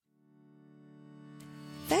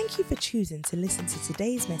Thank you for choosing to listen to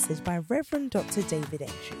today's message by Reverend Dr. David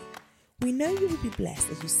Entry. We know you will be blessed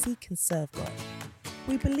as you seek and serve God.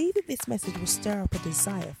 We believe that this message will stir up a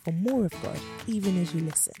desire for more of God even as you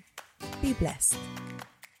listen. Be blessed.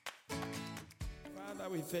 Father,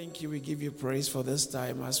 we thank you. We give you praise for this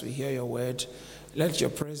time as we hear your word. Let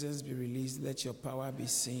your presence be released. Let your power be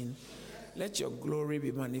seen. Let your glory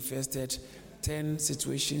be manifested. Turn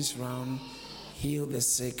situations around. Heal the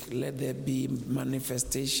sick. Let there be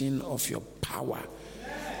manifestation of your power.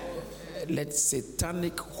 Let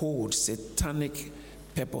satanic hold, satanic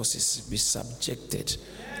purposes be subjected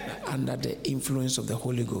under the influence of the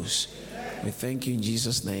Holy Ghost. We thank you in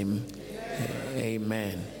Jesus' name.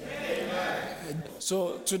 Amen.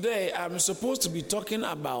 So today I'm supposed to be talking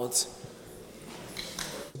about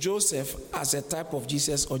Joseph as a type of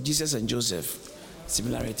Jesus, or Jesus and Joseph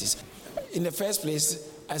similarities. In the first place,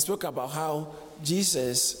 I spoke about how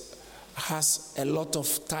Jesus has a lot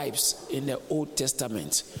of types in the Old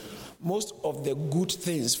Testament. Most of the good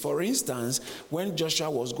things, for instance, when Joshua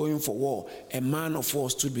was going for war, a man of war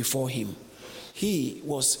stood before him. He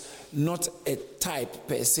was not a type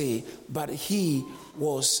per se, but he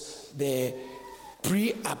was the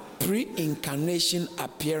pre-incarnation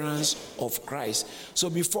appearance of Christ. So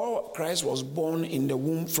before Christ was born in the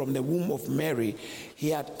womb, from the womb of Mary, he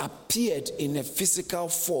had appeared in a physical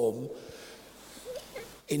form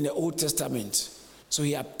in the Old Testament. So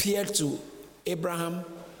he appeared to Abraham.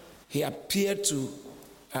 He appeared to,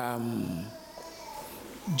 in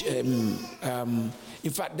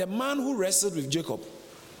fact, the man who wrestled with Jacob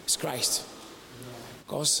is Christ.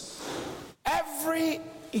 Because every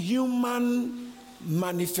human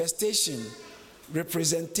manifestation,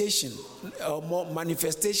 representation, or more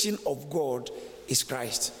manifestation of God is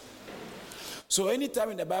Christ. So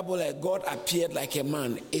anytime in the Bible God appeared like a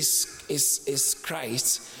man is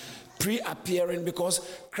Christ pre-appearing, because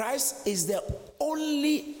Christ is the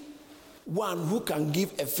only one who can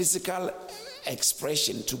give a physical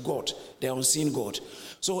expression to God, the unseen God.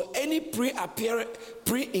 So any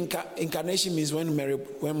pre-incarnation means when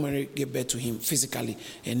Mary gave birth to him physically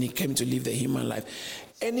and he came to live the human life.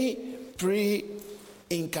 Any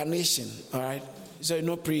pre-incarnation, all right? So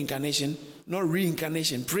no pre-incarnation, no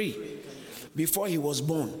reincarnation, before he was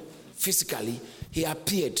born physically, he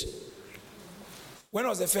appeared. When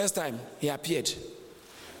was the first time he appeared?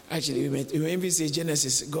 Actually, we even see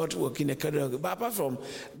Genesis, God walking in the corridor. But apart from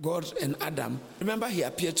God and Adam, remember he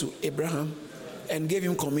appeared to Abraham and gave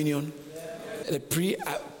him communion. The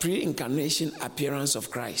pre-incarnation appearance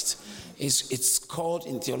of Christ. It's called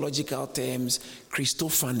in theological terms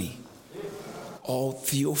Christophany or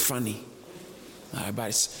Theophany. But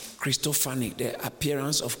it's Christophany, the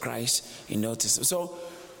appearance of Christ in the Old Testament.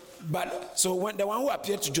 So when the one who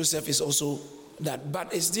appeared to Joseph is also that,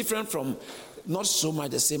 but it's different from, not so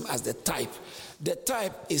much the same as the type. The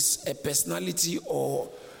type is a personality or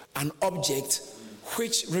an object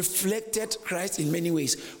which reflected Christ in many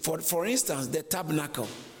ways. For instance, the tabernacle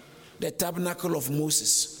of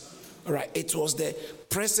Moses. All right, it was the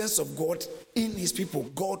presence of God in his people,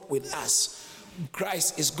 God with us.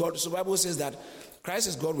 Christ is God. So the Bible says that Christ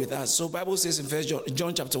is God with us. So the Bible says in 1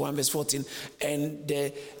 John chapter 1 verse 14, and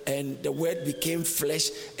the word became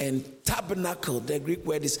flesh and tabernacle. The Greek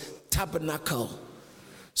word is tabernacle.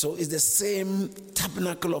 So it's the same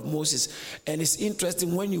tabernacle of Moses. And it's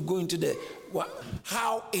interesting when you go into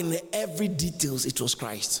how in every details it was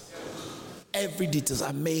Christ. Every details,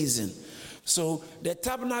 amazing. So the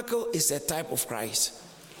tabernacle is a type of Christ.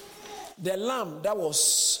 The lamb that was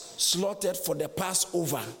slaughtered for the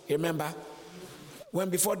Passover, remember? When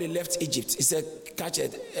before they left Egypt, he said, catch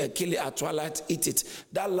it, kill it at twilight, eat it.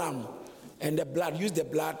 That lamb and the blood, use the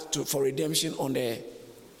blood for redemption on the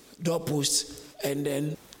doorpost, and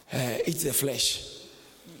then eat the flesh.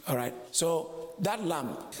 All right. So that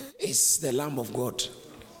lamb is the Lamb of God.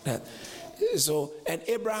 And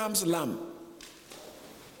Abraham's lamb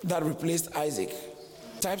that replaced Isaac,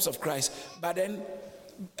 types of Christ. But then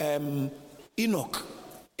Enoch,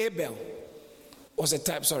 Abel was a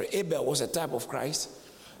type of Christ.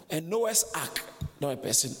 And Noah's Ark, not a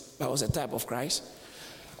person, but was a type of Christ.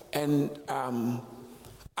 And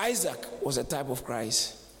Isaac was a type of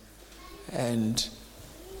Christ. And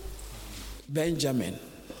Benjamin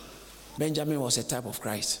was a type of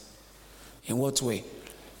Christ. In what way?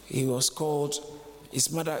 He was called,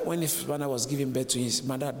 his mother, when his mother was giving birth to him, his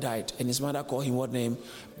mother died, and his mother called him what name?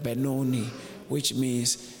 Benoni, which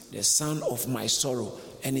means the son of my sorrow.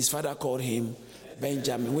 And his father called him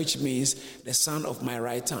Benjamin, which means the son of my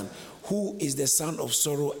right hand. Who is the son of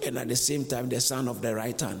sorrow and at the same time the son of the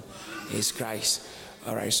right hand? Is Christ.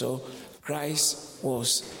 All right, so Christ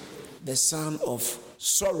was the son of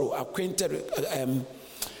sorrow, acquainted with,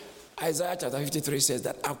 Isaiah chapter 53 says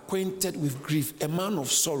that acquainted with grief, a man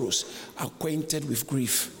of sorrows, acquainted with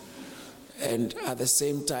grief. And at the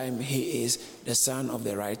same time, he is the son of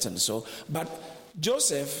the right hand. So, but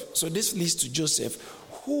Joseph, so this leads to Joseph,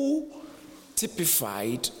 who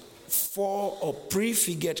typified for or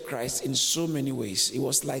prefigured Christ in so many ways. He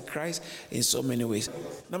was like Christ in so many ways.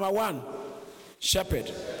 Number 1,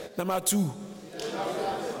 shepherd. Number 2,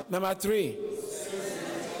 number 3,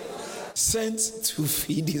 sent to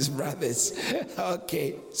feed his brothers.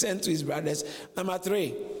 Okay, sent to his brothers. Number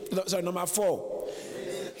 4,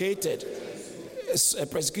 hated,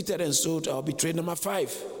 persecuted and sold or betrayed. Number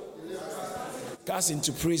 5, cast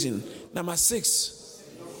into prison. Number 6,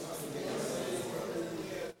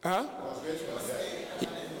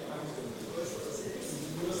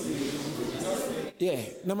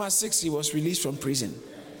 number 6, he was released from prison.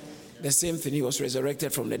 The same thing, he was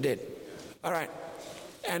resurrected from the dead. All right.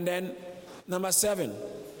 And then number 7,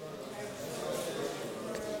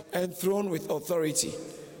 enthroned with authority.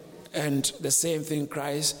 And the same thing,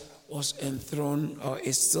 Christ was enthroned or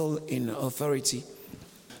is still in authority.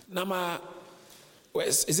 Number,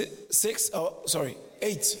 is it 6? Oh, sorry,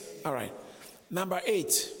 8. All right. Number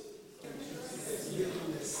 8.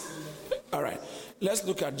 All right. Let's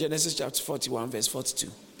look at Genesis chapter 41, verse 42.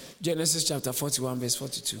 Genesis chapter 41, verse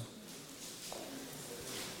 42.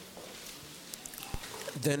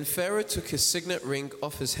 Then Pharaoh took his signet ring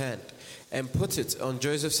off his hand and put it on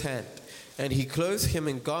Joseph's hand. And he clothed him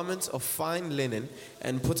in garments of fine linen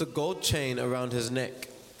and put a gold chain around his neck.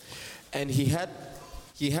 And he had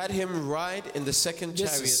him ride in the second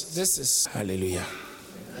chariot. This is hallelujah.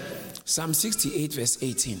 Psalm 68, verse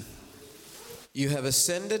 18. You have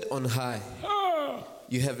ascended on high.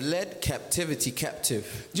 You have led captivity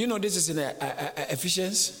captive. Do you know this is in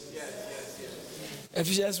Ephesians? Yes.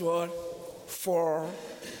 Ephesians 4,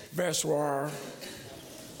 verse 1,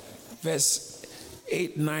 verse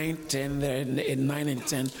 8, 9, 10, there, 9 and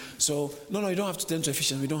 10. So, no, you don't have to turn to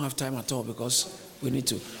Ephesians. We don't have time at all because we need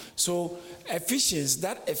to. So, Ephesians,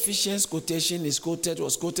 that Ephesians quotation was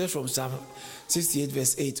quoted from Psalm 68,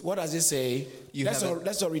 verse 8. What does it say?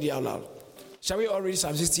 Let's all read it out loud. Shall we all read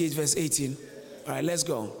Psalm 68, verse 18? All right, let's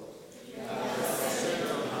go.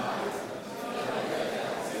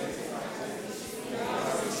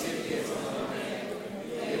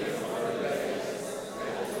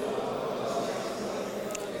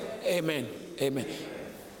 Amen. Amen.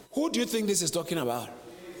 Who do you think this is talking about?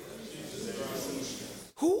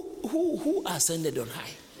 Who ascended on high?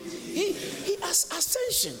 He has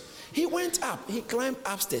ascension. He went up. He climbed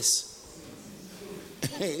upstairs.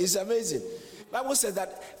 It's amazing. Bible says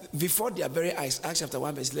that before their very eyes, Acts chapter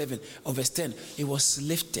 1, verse 11 or verse 10, he was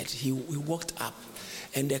lifted. He walked up,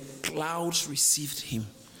 and the clouds received him.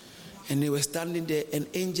 And they were standing there. An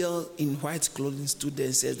angel in white clothing stood there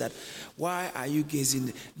and says that, why are you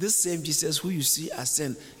gazing? This same Jesus who you see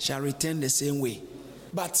ascend shall return the same way.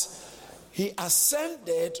 But he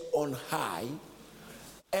ascended on high,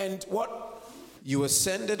 and what? You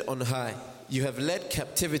ascended on high. You have led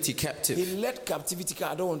captivity captive. He led captivity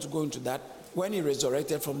captive. I don't want to go into that. When he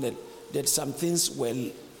resurrected from the dead, some things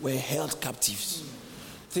were held captive.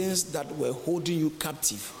 Things that were holding you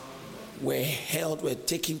captive were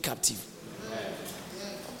taken captive.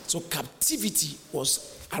 So captivity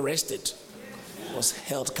was arrested, was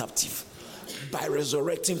held captive by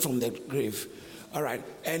resurrecting from the grave. All right,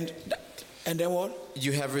 and then what?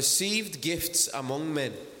 You have received gifts among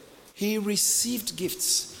men. He received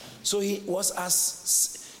gifts. So he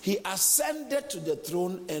ascended to the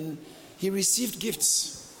throne and he received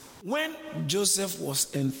gifts. When Joseph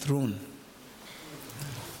was enthroned,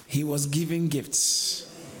 he was given gifts.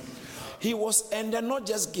 And then not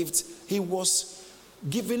just gifts, he was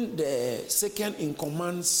given the second in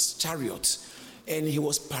command's chariot, and he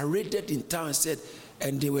was paraded in town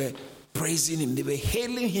and they were praising him, they were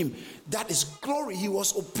hailing him. That is glory. He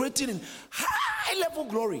was operating in high level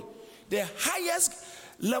glory, the highest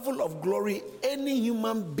level of glory any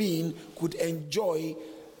human being could enjoy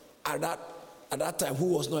at that time, who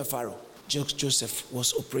was not a Pharaoh. Joseph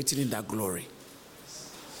was operating in that glory.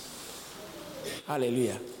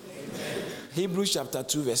 Hallelujah. Amen. Hebrews chapter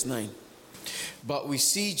 2, verse 9. But we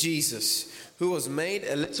see Jesus, who was made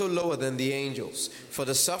a little lower than the angels, for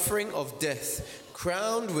the suffering of death,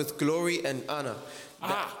 crowned with glory and honor.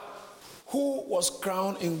 Who was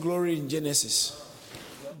crowned in glory in Genesis?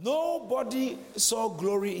 Nobody saw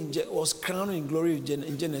was crowned in glory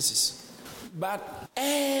in Genesis. But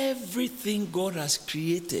everything God has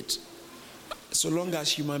created, so long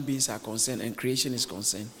as human beings are concerned and creation is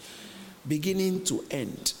concerned, beginning to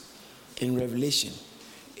end in Revelation,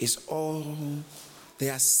 is all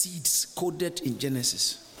there are seeds coded in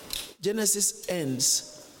Genesis. Genesis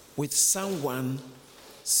ends with someone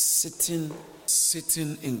sitting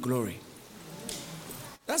in glory.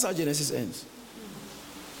 That's how Genesis ends.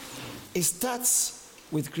 It starts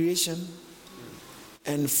with creation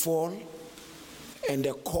and fall and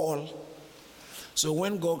the call. So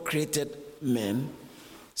when God created man,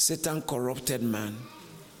 Satan corrupted man,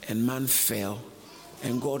 and man fell,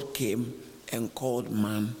 and God came and called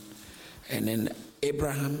man. And then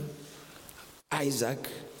Abraham, Isaac,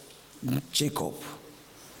 Jacob,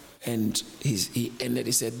 and he ended.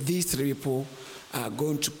 He said, these three people are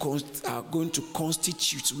going to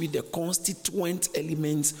constitute with the constituent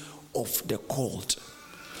elements of the called.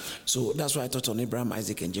 So that's why I taught on Abraham,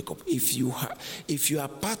 Isaac, and Jacob. If you are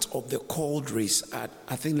part of the called race,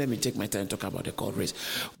 I think let me take my time to talk about the called race.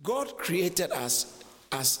 God created us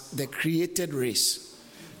as the created race,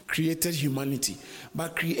 created humanity,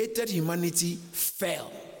 but created humanity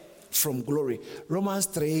fell from glory. Romans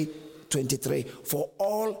 3:23, for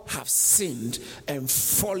all have sinned and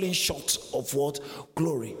fallen short of what?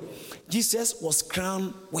 Glory. Jesus was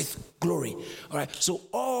crowned with glory. All right, so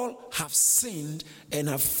all have sinned and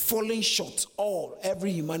have fallen short,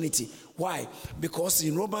 every humanity. Why? Because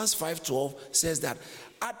in Romans 5:12 says that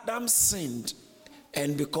Adam sinned,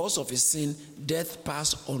 and because of his sin, death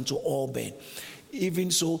passed on to all men.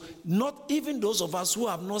 Even so, not even those of us who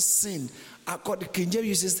have not sinned, according to King James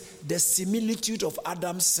uses the similitude of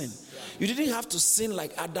Adam's sin. You didn't have to sin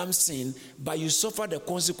like Adam sinned, but you suffer the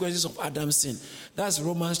consequences of Adam's sin. That's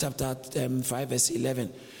Romans chapter 5 verse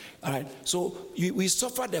 11. All right, so we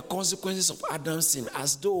suffer the consequences of Adam's sin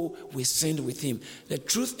as though we sinned with him. The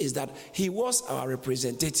truth is that he was our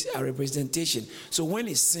representation. So when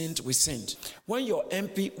he sinned, we sinned. When your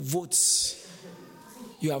MP votes,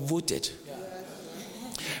 you have voted.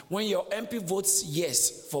 When your MP votes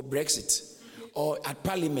yes for Brexit, or at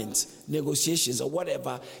parliament negotiations or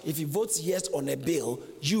whatever, if he votes yes on a bill,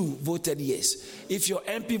 you voted yes. If your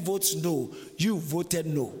MP votes no, you voted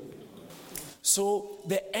no. So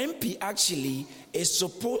the MP actually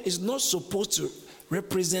is not supposed to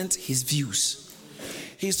represent his views.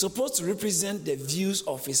 He's supposed to represent the views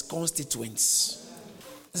of his constituents.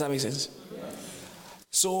 Does that make sense?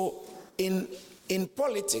 So in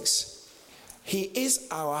politics, he is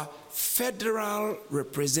our federal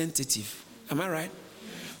representative. Am I right?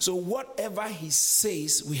 So whatever he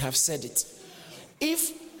says, we have said it.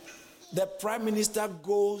 If the Prime Minister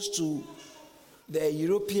goes to the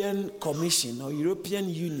European Commission or European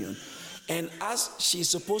Union and as she's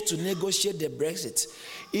supposed to negotiate the Brexit,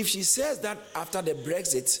 if she says that after the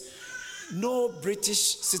Brexit, no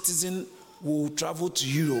British citizen will travel to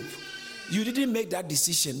Europe, you didn't make that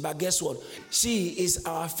decision, but guess what? She is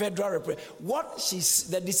our federal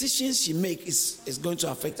representative. The decisions she makes is going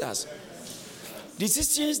to affect us.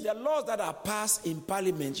 Decisions, the laws that are passed in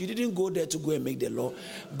parliament, you didn't go there to go and make the law,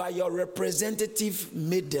 but your representative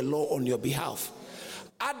made the law on your behalf.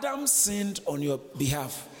 Adam sinned on your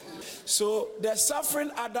behalf. So the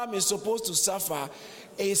suffering Adam is supposed to suffer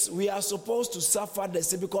is we are supposed to suffer the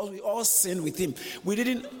same because we all sinned with him. We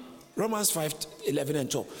didn't, Romans 5:11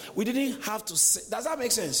 and 12. We didn't have to sin. Does that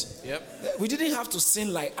make sense? Yep. We didn't have to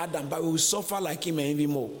sin like Adam, but we will suffer like him and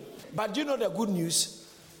even more. But you know the good news?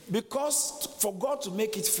 Because for God to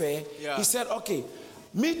make it fair, he said, okay,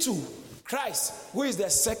 me too, Christ, who is the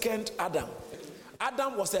second Adam.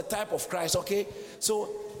 Adam was a type of Christ, okay? So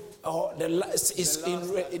the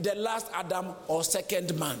last Adam or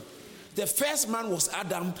second man. The first man was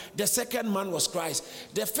Adam, the second man was Christ.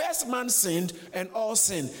 The first man sinned and all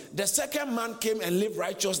sinned. The second man came and lived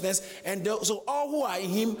righteousness, and so all who are in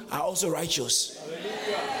him are also righteous.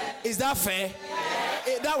 Hallelujah. Is that fair?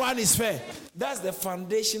 Yeah. That one is fair. That's the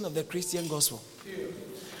foundation of the Christian gospel.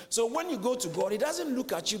 So when you go to God, he doesn't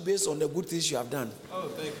look at you based on the good things you have done.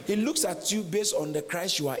 He looks at you based on the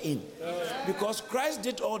Christ you are in. Because Christ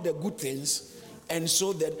did all the good things, and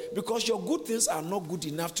so that because your good things are not good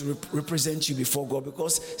enough to represent you before God,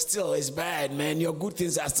 because still it's bad, man. Your good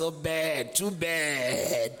things are still bad, too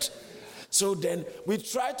bad. So then we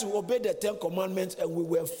tried to obey the 10 Commandments and we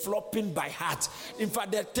were flopping by heart. In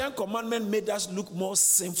fact, the 10 Commandments made us look more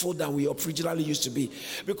sinful than we originally used to be.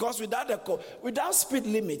 Because without speed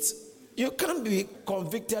limits, you can't be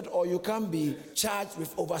convicted or you can't be charged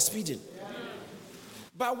with overspeeding.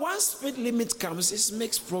 But once speed limit comes, it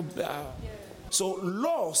makes problem. So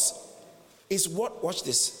laws is what, watch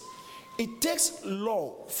this. It takes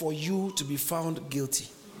law for you to be found guilty.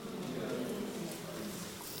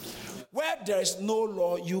 Where there is no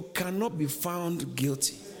law, you cannot be found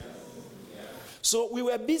guilty. So we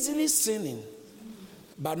were busily sinning,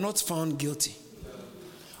 but not found guilty.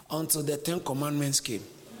 until the 10 Commandments came.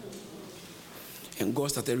 And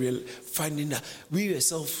God started finding that we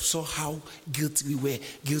ourselves saw how guilty we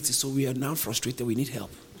were. So we are now frustrated. We need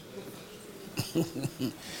help.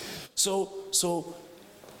 So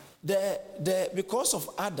because of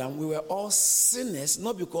Adam, we were all sinners,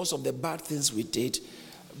 not because of the bad things we did,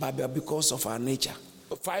 but because of our nature.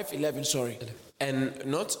 5:11, sorry. And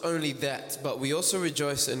not only that, but we also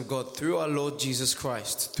rejoice in God through our Lord Jesus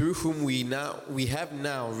Christ, through whom we have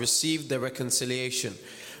now received the reconciliation.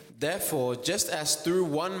 Therefore, just as through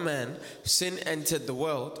one man sin entered the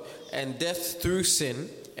world, and death through sin,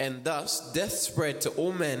 and thus death spread to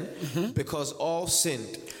all men because all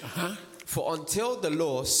sinned. For until the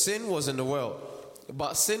law, sin was in the world,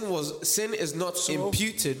 but sin is not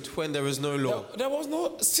imputed when there is no law.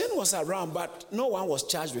 Sin was around, but no one was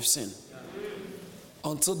charged with sin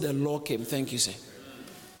until the law came. Thank you, sir.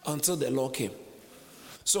 Until the law came.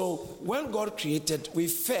 So when God created, we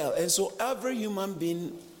fell, and so every human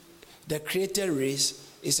being, the created race,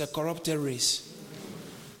 is a corrupted race.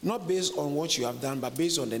 Not based on what you have done, but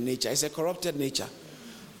based on the nature. It's a corrupted nature.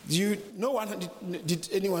 Did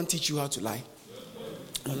anyone teach you how to lie?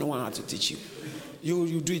 No one had to teach you.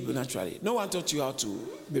 You do it naturally. No one taught you how to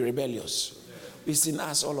be rebellious. It's in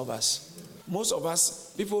us, all of us. Most of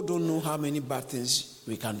us, people don't know how many bad things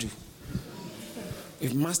we can do.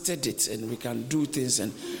 We've mastered it and we can do things,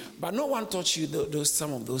 but no one taught you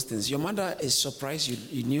some of those things. Your mother is surprised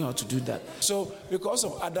you knew how to do that. So because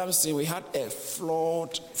of Adam's sin, we had a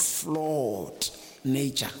flawed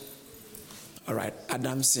nature. All right,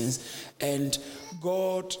 Adam sins, and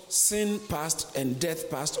God, sin passed and death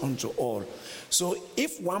passed on to all. So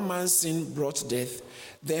if one man's sin brought death,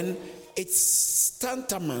 then it's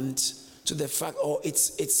tantamount to the fact, or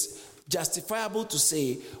it's justifiable to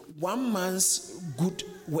say one man's good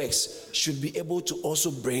works should be able to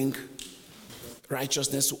also bring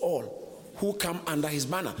righteousness to all who come under his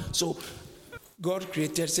banner. So God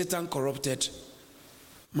created, Satan corrupted,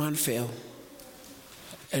 man fell,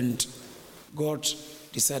 and God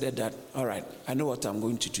decided that, all right, I know what I'm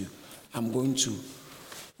going to do. I'm going to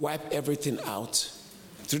wipe everything out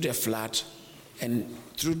through the flood, and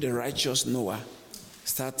through the righteous Noah,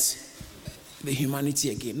 start the humanity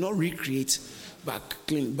again. Not recreate, but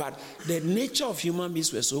clean. But the nature of human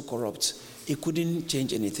beings were so corrupt, it couldn't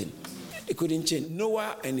change anything. It couldn't change.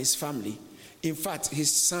 Noah and his family, in fact,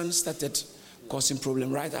 his son started causing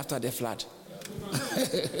problem right after the flood.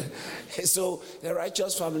 So the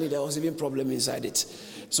righteous family, there was even problem inside it.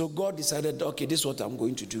 So God decided, okay, this is what I'm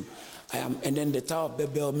going to do. And then the Tower of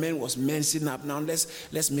Babel, men was messing up. Now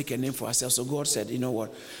let's make a name for ourselves. So God said, you know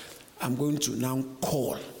what? I'm going to now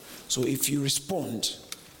call. So if you respond.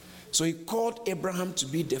 So he called Abraham to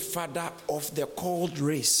be the father of the called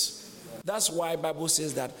race. That's why the Bible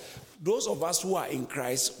says that those of us who are in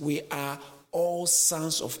Christ, we are all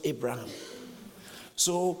sons of Abraham.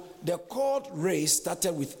 So the called race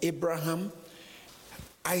started with Abraham,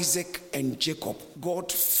 Isaac, and Jacob.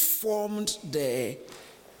 God formed the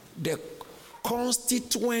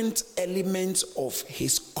constituent elements of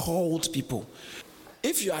his called people.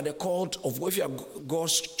 If you are the called of, if you are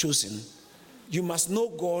God's chosen, you must know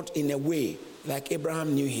God in a way like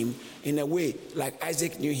Abraham knew him, in a way like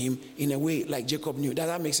Isaac knew him, in a way like Jacob knew. Does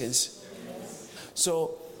that make sense? Yes.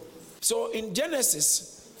 So in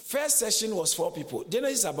Genesis, first session was 4 people.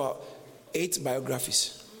 Genesis about 8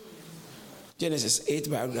 biographies. Genesis, 8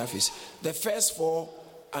 biographies. The first 4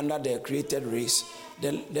 under the created race.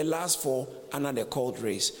 The last 4 under the called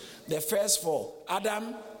race. The first 4,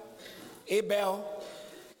 Adam, Abel,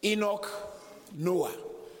 Enoch, Noah.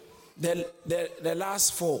 The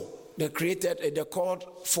last 4, the called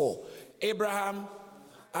 4, Abraham,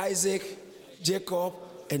 Isaac, Jacob,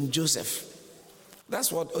 and Joseph.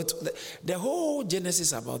 That's what the whole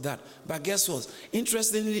Genesis about that. But guess what?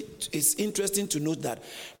 Interestingly, it's interesting to note that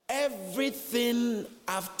everything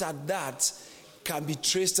after that can be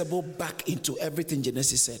traceable back into everything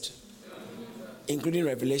Genesis said, including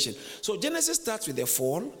Revelation. So Genesis starts with the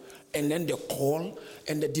fall, and then the call,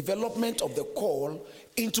 and the development of the call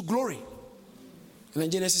into glory. And then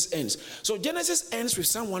Genesis ends. So Genesis ends with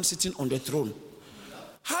someone sitting on the throne.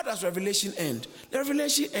 How does Revelation end? The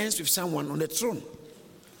Revelation ends with someone on the throne.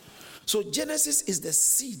 So Genesis is the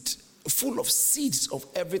seed, full of seeds of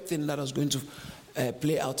everything that is going to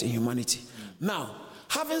play out in humanity. Now,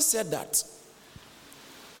 having said that,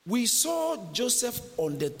 we saw Joseph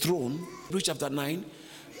on the throne, Luke chapter 9,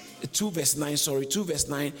 2 verse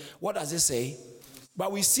 9. What does it say?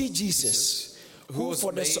 But we see Jesus, who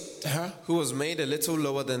was made a little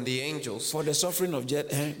lower than the angels, for the suffering of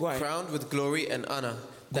death, crowned with glory and honor,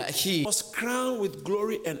 that he was crowned with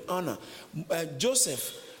glory and honor.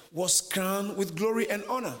 Joseph was crowned with glory and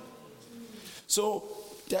honor. So,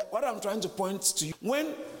 what I'm trying to point to you,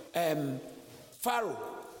 when Pharaoh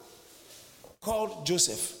called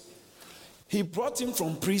Joseph, he brought him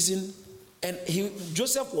from prison, and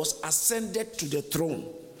Joseph was ascended to the throne.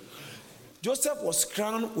 Joseph was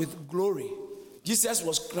crowned with glory. Jesus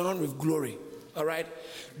was crowned with glory. All right?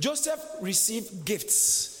 Joseph received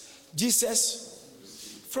gifts. Jesus,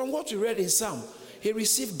 from what we read in Psalm, he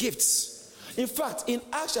received gifts. In fact, in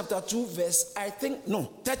Acts chapter 2, verse,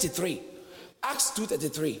 33. Acts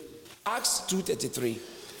 2:33. Acts 2:33.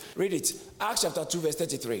 Read it. Acts chapter 2, verse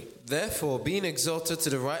 33. Therefore, being exalted to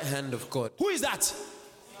the right hand of God. Who is that?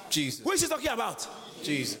 Jesus. Who is he talking about?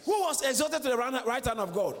 Jesus. Who was exalted to the right hand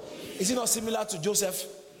of God? Is it not similar to Joseph?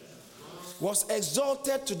 Was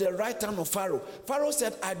exalted to the right hand of Pharaoh. Pharaoh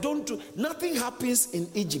said, nothing happens in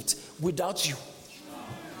Egypt without you.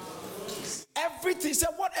 Everything, said,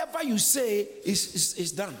 whatever you say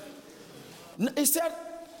is done. He said,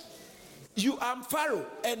 you are Pharaoh,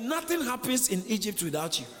 and nothing happens in Egypt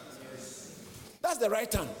without you. That's the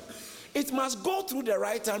right hand. It must go through the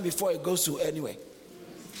right hand before it goes to anywhere.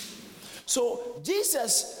 So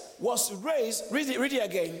Jesus was raised. Read it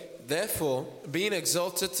again. Therefore, being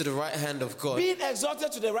exalted to the right hand of God. Being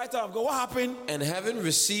exalted to the right hand of God. What happened? And having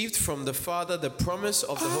received from the Father the promise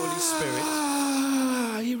of the Holy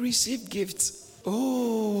Spirit. He received gifts.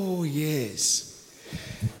 Oh, yes.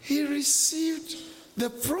 He received the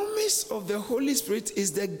promise of the Holy Spirit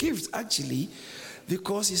is the gift, actually,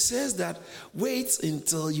 because he says that wait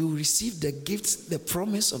until you receive the gift, the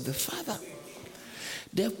promise of the Father.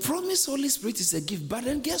 The promised Holy Spirit is a gift. But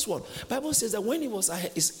then guess what? Bible says that when he was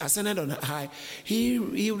ascended on high, he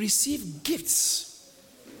received gifts.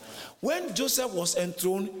 When Joseph was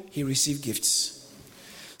enthroned, he received gifts.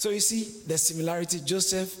 So you see the similarity,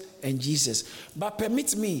 Joseph and Jesus. But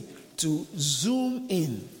permit me to zoom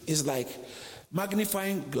in. It's like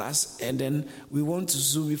magnifying glass, and then we want to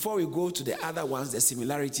zoom. Before we go to the other ones, the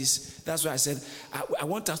similarities, that's why I said I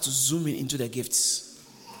want us to zoom in into the gifts.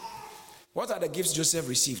 What are the gifts Joseph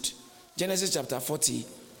received? Genesis chapter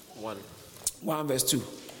 41, 1 verse 2.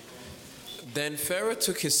 Then Pharaoh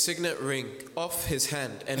took his signet ring off his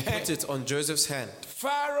hand and put it on Joseph's hand.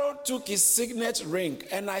 Pharaoh took his signet ring,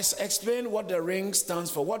 and I explained what the ring stands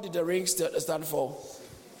for. What did the ring stand for?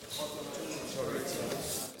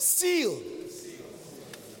 Seal.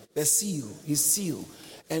 The seal, his seal,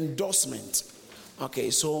 endorsement. Okay,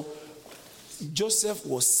 so Joseph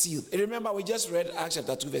was sealed. Remember, we just read Acts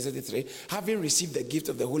chapter 2, verse 33. Having received the gift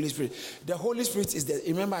of the Holy Spirit. The Holy Spirit is the,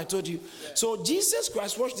 remember I told you. So Jesus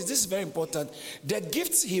Christ, watch this, this is very important. The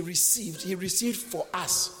gifts he received for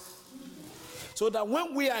us. So that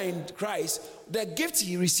when we are in Christ, the gift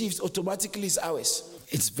he receives automatically is ours.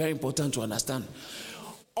 It's very important to understand.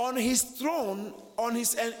 On his throne, in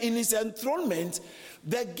his enthronement,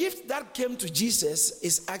 the gift that came to Jesus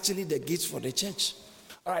is actually the gift for the church.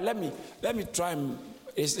 All right, let me try and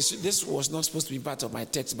this was not supposed to be part of my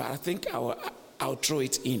text, but I think I'll throw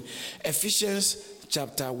it in. Ephesians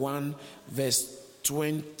chapter 1 verse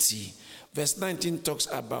 20. Verse 19 talks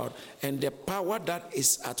about, and the power that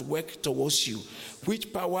is at work towards you,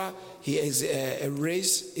 which power he has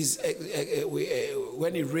raised is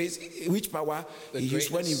when he raised, which power he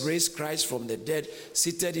used when he raised Christ from the dead,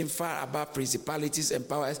 seated him far above principalities and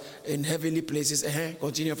powers in heavenly places.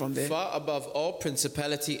 Continue from there. Far above all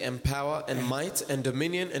principality and power and might and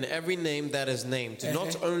dominion and every name that is named,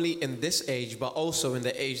 not only in this age but also in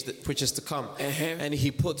the age which is to come. And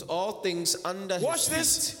he put all things under his feet. Watch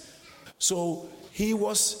this. So he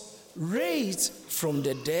was raised from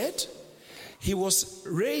the dead. He was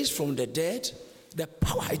raised from the dead. The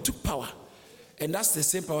power, he took power. And that's the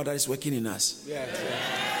same power that is working in us. Yeah.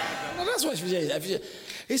 No, that's what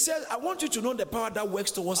he said, I want you to know the power that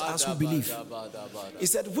works towards us who believe. He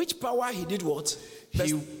said, which power he did what?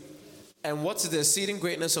 And what's the exceeding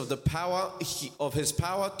greatness of the power of his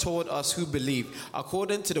power toward us who believe,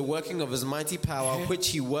 according to the working of his mighty power, which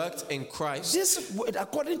he worked in Christ. This,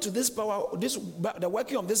 according to this power, the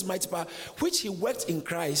working of this mighty power, which he worked in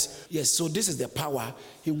Christ. Yes, so this is the power.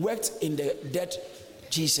 He worked in the dead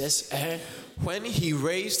Jesus. When he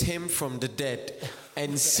raised him from the dead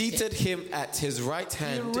and seated him at his right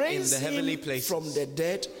hand in the heavenly places. From the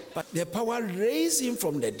dead, but the power raised him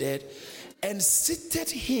from the dead and seated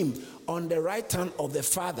him on the right hand of the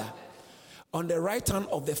Father. On the right hand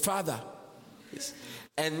of the Father. Yes.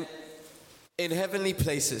 And in heavenly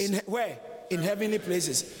places. Where? In heavenly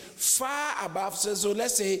places. Far above. So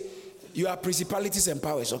let's say you are principalities and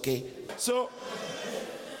powers, okay? So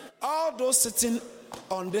all those sitting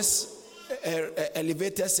on this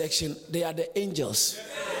elevator section, they are the angels.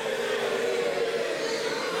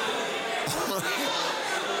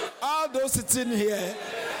 those sitting here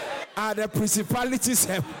are the principalities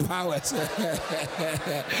and powers.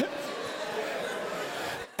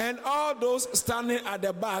 And all those standing at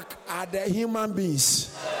the back are the human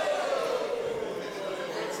beings.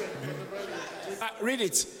 Read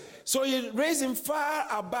it. So he raised him far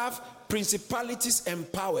above principalities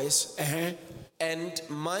and powers. And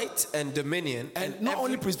might and dominion. And not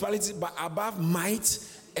only principalities, but above might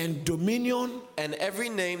and dominion. And every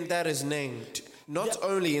name that is named, not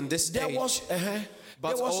only in this age,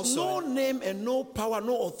 but there was also no name and no power,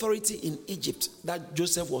 no authority in Egypt that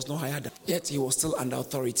Joseph was not higher than. Yet he was still under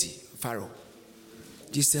authority, Pharaoh.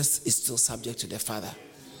 Jesus is still subject to the Father.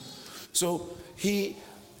 So he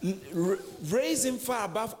raised him far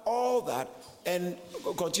above all that. And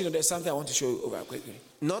continue, there's something I want to show you over quickly.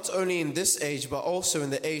 Not only in this age, but also in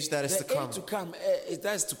the age that is to come.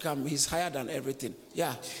 That is to come. He's higher than everything.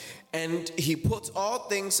 Yeah. And he put all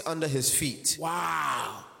things under his feet.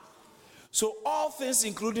 Wow. So all things,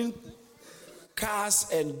 including cars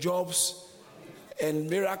and jobs and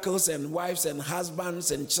miracles and wives and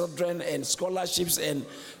husbands and children and scholarships and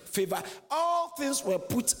favor, all things were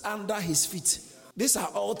put under his feet. These are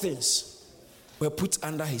all things were put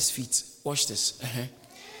under his feet. Watch this.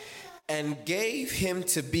 And gave him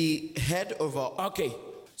to be head over. Okay,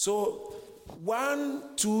 so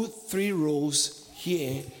 1, 2, 3 rows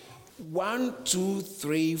here. 1, 2,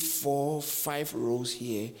 3, 4, 5 rows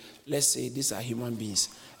here. Let's say these are human beings,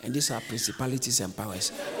 and these are principalities and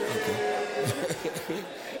powers. Okay.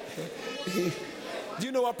 Do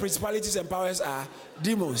you know what principalities and powers are?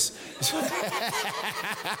 Demons.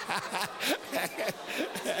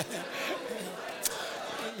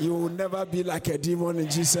 You will never be like a demon in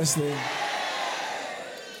Jesus' name.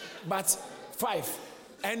 But 5.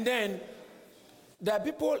 And then there are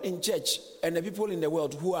people in church and the people in the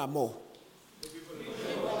world who are more.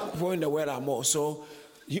 People in the world are more. So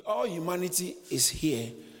all humanity is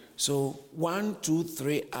here. So 1, 2,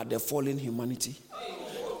 3 are the fallen humanity.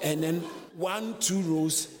 And then 1, 2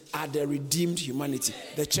 rows are the redeemed humanity,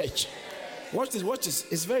 the church. Watch this.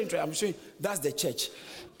 It's very interesting. I'm showing you. That's the church.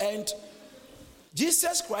 And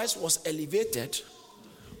Jesus Christ was elevated,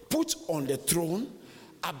 put on the throne,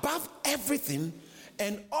 above everything,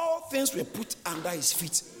 and all things were put under his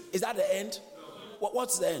feet. Is that the end?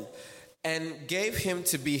 What's the end? And gave him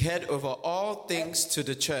to be head over all things to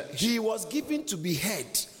the church. He was given to be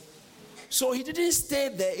head. So he didn't stay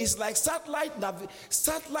there. It's like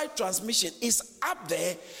satellite transmission is up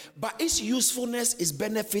there, but its usefulness is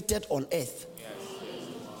benefited on earth.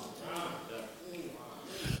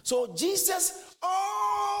 So Jesus,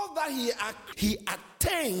 all that he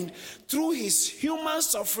attained through his human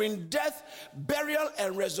suffering, death, burial,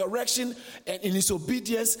 and resurrection, and in his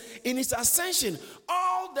obedience, in his ascension,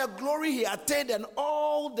 all the glory he attained and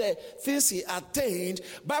all the things he attained,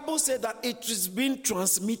 Bible said that it is being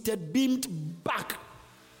transmitted, beamed back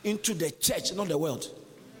into the church, not the world.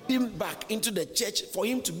 Beamed back into the church for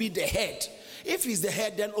him to be the head. If he's the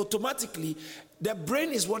head, then automatically the brain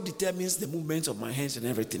is what determines the movements of my hands and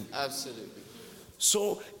everything. Absolutely.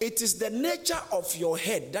 So it is the nature of your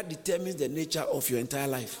head that determines the nature of your entire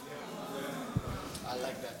life. I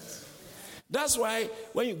like that. That's why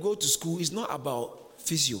when you go to school, it's not about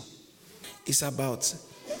physio. It's about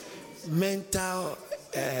mental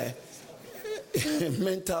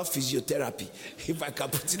physiotherapy, if I can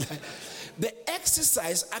put it like. The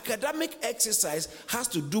exercise, academic exercise, has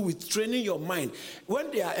to do with training your mind.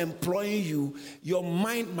 When they are employing you, your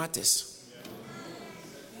mind matters.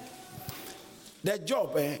 The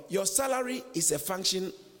job, your salary is a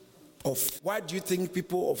function of why do you think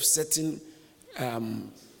people of certain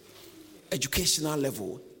educational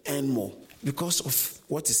level earn more? Because of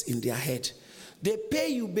what is in their head. They pay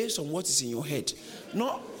you based on what is in your head,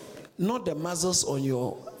 not the muscles on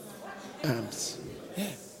your arms. Yeah.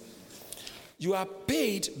 You are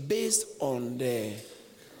paid based on the...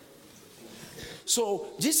 So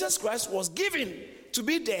Jesus Christ was given to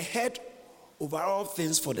be the head over all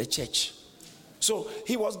things for the church. So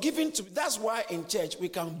he was given to... That's why in church we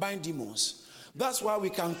can bind demons. That's why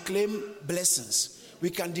we can claim blessings.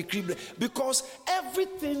 We can decree... Because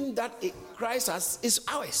everything that Christ has is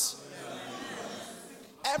ours.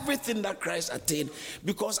 Everything that Christ attained.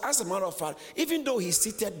 Because as a matter of fact, even though he's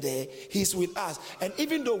seated there, he's with us. And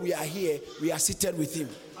even though we are here, we are seated with him.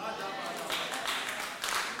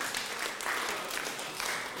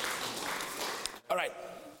 All right.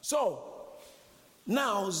 So,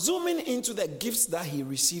 now zooming into the gifts that he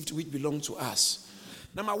received which belong to us.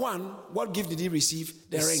 Number 1, what gift did he receive?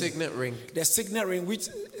 The ring. Signet ring. The signet ring, which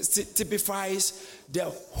typifies the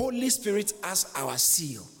Holy Spirit as our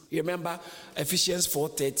seal. You remember Ephesians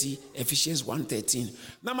 4:30, Ephesians 1:13.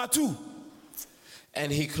 Number 2.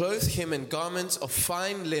 And he clothed him in garments of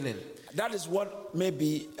fine linen. That is what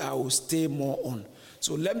maybe I will stay more on.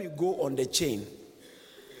 So let me go on the chain.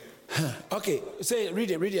 Okay,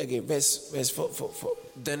 read it again. Verse 4.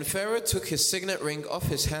 Then Pharaoh took his signet ring off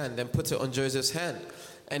his hand and put it on Joseph's hand.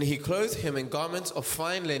 And he clothed him in garments of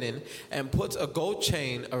fine linen and put a gold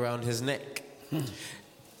chain around his neck.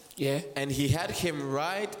 Yeah. And he had him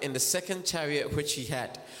ride in the second chariot which he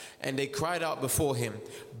had. And they cried out before him,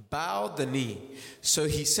 bow the knee. So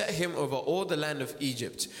he set him over all the land of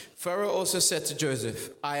Egypt. Pharaoh also said to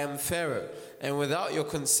Joseph, I am Pharaoh, and without your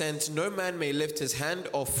consent no man may lift his hand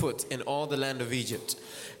or foot in all the land of Egypt.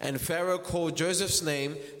 And Pharaoh called Joseph's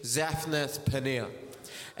name Zaphnath-Paneah.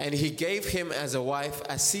 And he gave him as a wife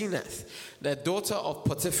Asenath, the daughter of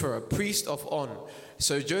Potiphar, priest of On.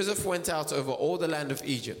 So Joseph went out over all the land of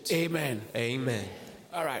Egypt. Amen. Amen.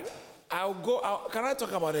 All right. Can I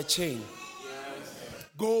talk about the chain? Yes.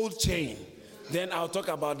 Gold chain. Then I'll talk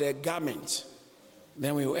about the garment.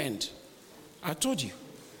 Then we will end. I told you.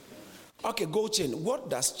 Okay, gold chain. What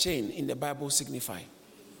does chain in the Bible signify?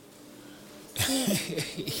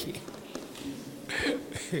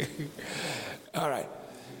 All right.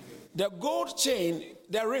 The gold chain,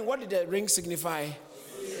 the ring, what did the ring signify?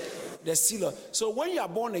 The seal. So when you are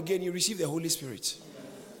born again, you receive the Holy Spirit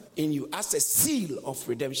in you as a seal of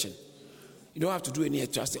redemption. You don't have to do any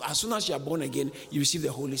extra stuff. As soon as you are born again, you receive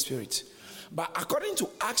the Holy Spirit. But according to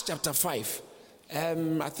Acts chapter 5,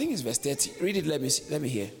 I think it's verse 30. Read it, let me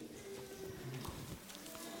hear.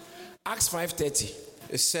 Acts 5:30.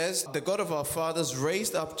 It says, the God of our fathers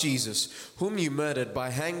raised up Jesus, whom you murdered by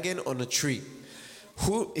hanging on a tree.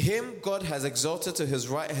 Him God has exalted to his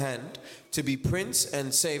right hand to be Prince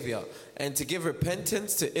and Savior, and to give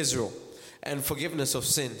repentance to Israel and forgiveness of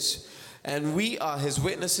sins. And we are his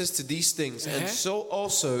witnesses to these things, and so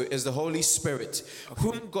also is the Holy Spirit,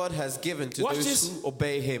 whom God has given to those who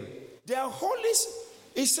obey him. The Holy Spirit,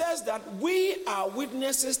 it says that we are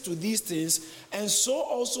witnesses to these things, and so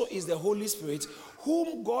also is the Holy Spirit,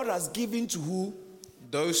 whom God has given to who?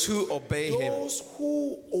 Those who obey him. Those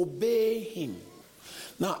who obey him.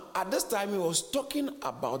 Now, at this time, he was talking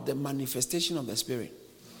about the manifestation of the Spirit.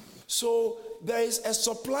 So, there is a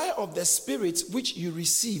supply of the Spirit which you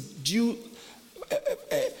receive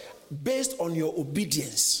based on your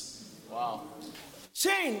obedience. Wow.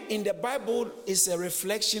 Chain in the Bible is a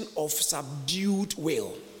reflection of subdued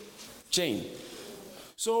will. Chain.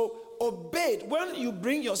 So, obeyed, when you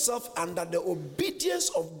bring yourself under the obedience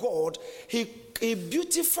of God, he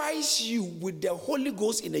beautifies you with the Holy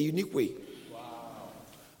Ghost in a unique way.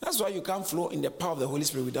 That's why you can't flow in the power of the Holy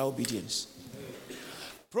Spirit without obedience.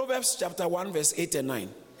 Proverbs chapter 1 verse 8 and 9.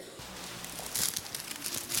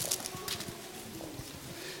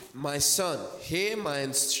 My son, hear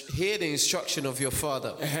the instruction of your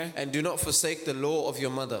father, and do not forsake the law of your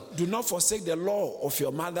mother. Do not forsake the law of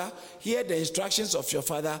your mother. Hear the instructions of your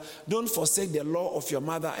father. Don't forsake the law of your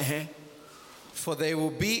mother. For they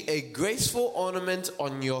will be a graceful ornament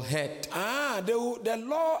on your head. The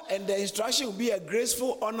law and the instruction will be a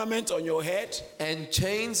graceful ornament on your head. And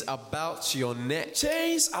chains about your neck.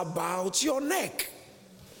 Chains about your neck.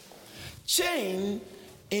 Chain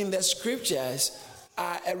in the scriptures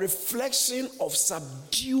are a reflection of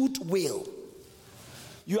subdued will.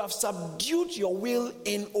 You have subdued your will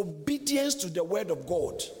in obedience to the word of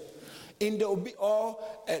God. Let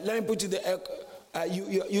me put it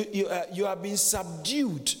you have been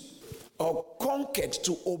subdued or conquered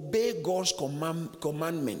to obey God's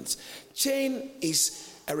commandments. Chain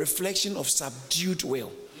is a reflection of subdued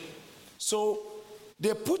will. So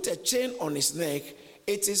they put a chain on his neck.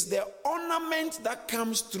 It is the ornament that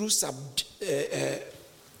comes through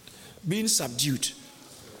being subdued,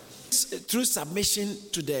 through submission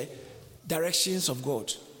to the directions of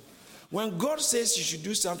God. When God says you should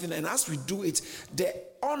do something, and as we do it, the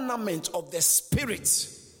ornament of the Spirit,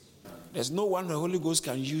 there's no one the Holy Ghost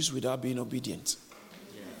can use without being obedient.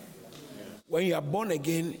 When you are born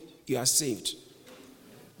again, you are saved.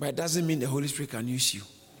 But it doesn't mean the Holy Spirit can use you.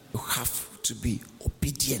 You have to be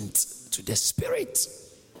obedient to the Spirit.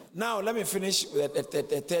 Now, let me finish with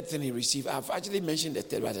the third thing he received. I've actually mentioned the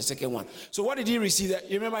third, but the second one. So what did he receive?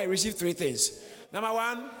 You remember he received three things. Number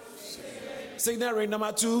one, signet ring.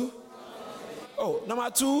 Number two, number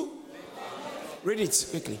two, read it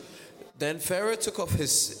quickly. Then Pharaoh took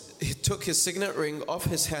his signet ring off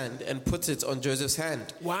his hand and put it on Joseph's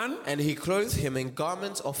hand. One. And he clothed him in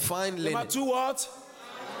garments of fine linen. Number two, what?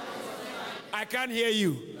 I can't hear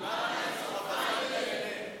you.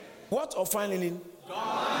 What of fine linen?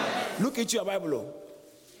 Look into your Bible.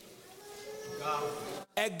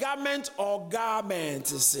 A garment or garment?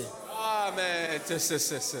 See. Amen.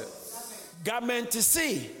 Garment to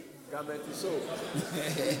see.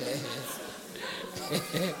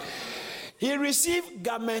 He received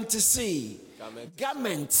garment to see.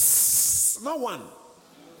 Garments, not one,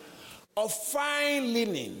 of fine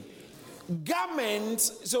linen.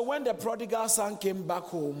 Garments. So when the prodigal son came back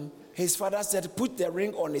home, his father said, put the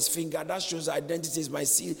ring on his finger. That shows identity is my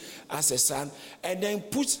seed as a son. And then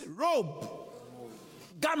put robe,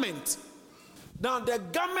 garment. Now the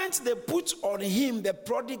garment they put on him, the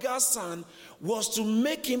prodigal son, was to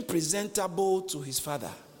make him presentable to his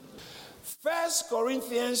father. 1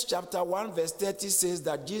 Corinthians chapter 1 verse 30 says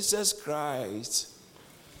that Jesus Christ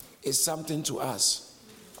is something to us.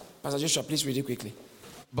 Pastor Joshua, please read it quickly.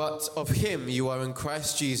 But of him you are in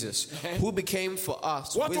Christ Jesus, who became for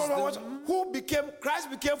us wisdom. Who became, Christ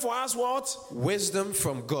became for us what? Wisdom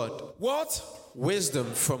from God. What? Wisdom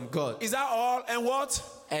from God. Is that all? And what?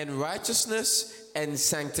 And righteousness and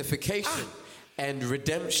sanctification and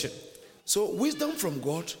redemption. So wisdom from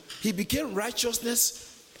God, he became righteousness,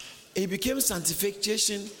 he became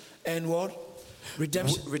sanctification, and what?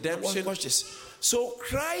 Redemption. Redemption. Watch this. So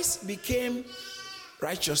Christ became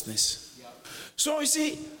righteousness. So you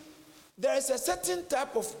see, there is a certain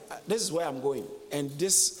type of, this is where I'm going, and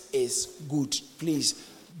this is good. Please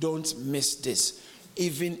don't miss this.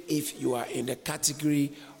 Even if you are in the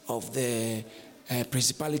category of the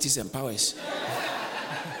principalities and powers.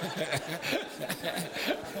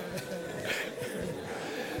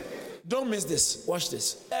 Don't miss this. Watch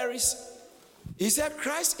this. He said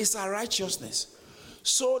Christ is our righteousness.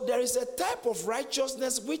 So there is a type of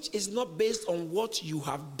righteousness which is not based on what you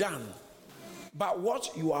have done, but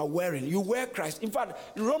what you are wearing. You wear Christ. In fact,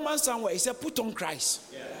 in Romans somewhere, he said, put on Christ.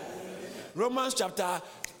 Yeah. Romans chapter,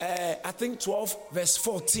 12, verse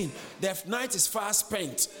 14. The night is far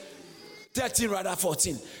spent. 13 rather,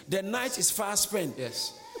 14. The night is far spent.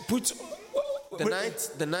 Yes.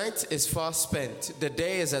 The night is far spent. The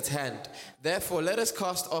day is at hand. Therefore, let us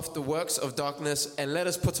cast off the works of darkness and let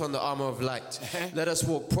us put on the armor of light. Let us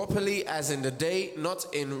walk properly as in the day, not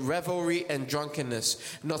in revelry and drunkenness,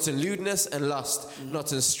 not in lewdness and lust,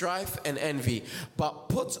 not in strife and envy, but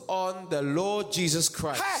put on the Lord Jesus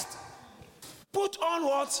Christ. Hey! Put on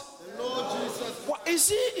what? The Lord Jesus. What,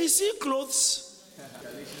 is he clothes?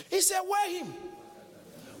 He said, wear him.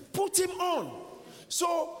 Put him on.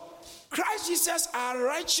 So, Christ Jesus, our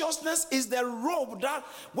righteousness, is the robe that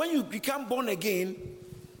when you become born again,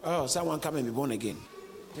 someone come and be born again.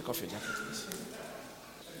 Take off your jacket, please.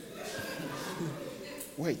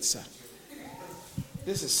 Wait, sir.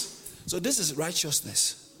 This is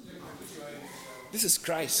righteousness. This is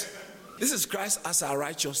Christ. This is Christ as our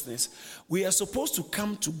righteousness. We are supposed to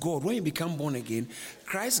come to God. When you become born again,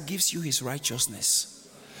 Christ gives you his righteousness.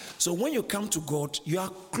 So when you come to God, you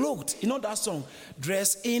are clothed. You know that song?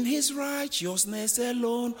 Dressed in his righteousness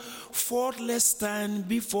alone, faultless stand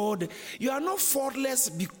before the... You are not faultless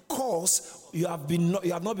because you have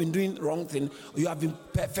not been doing wrong thing. You have been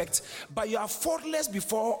perfect. But you are faultless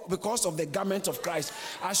because of the garment of Christ.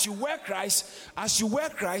 As you wear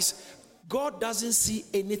Christ, God doesn't see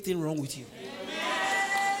anything wrong with you.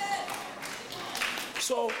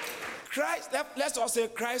 So Christ, let's all say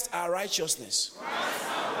Christ our righteousness.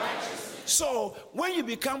 So when you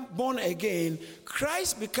become born again,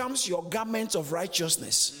 Christ becomes your garment of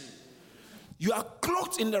righteousness. You are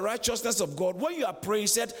clothed in the righteousness of God. When you are praying, he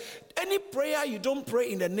said, any prayer you don't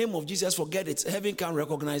pray in the name of Jesus, forget it. Heaven can't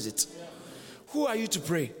recognize it. Who are you to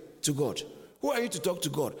pray to God? Who are you to talk to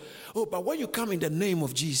God? Oh, but when you come in the name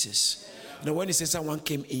of Jesus, when he says someone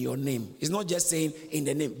came in your name, it's not just saying in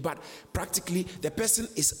the name, but practically the person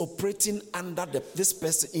is operating under this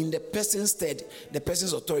person, in the person's stead, the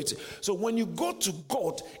person's authority. So when you go to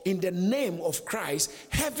God in the name of Christ,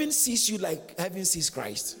 heaven sees you like heaven sees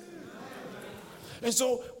Christ. And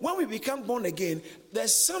so when we become born again,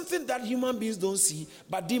 there's something that human beings don't see,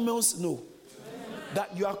 but demons know.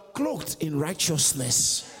 That you are clothed in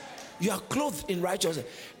righteousness. You are clothed in righteousness.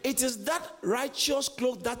 It is that righteous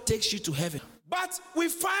cloth that takes you to heaven. But we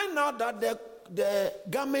find out that the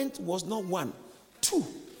garment was not one, two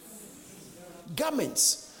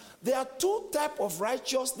garments. There are two types of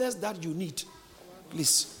righteousness that you need.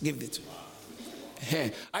 Please give it to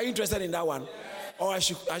me. Are you interested in that one? Or I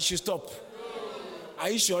should stop? Are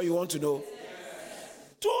you sure you want to know?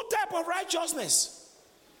 Two types of righteousness.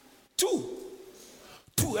 Two.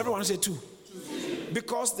 Everyone say two.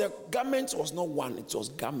 Because the garment was not one, it was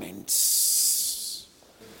garments.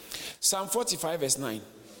 Psalm 45 verse 9,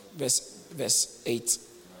 verse 8.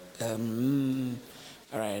 All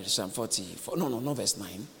right, Psalm 44. No, verse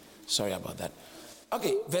 9. Sorry about that.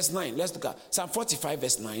 Okay, verse 9. Let's look at Psalm 45,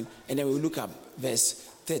 verse 9, and then we'll look at verse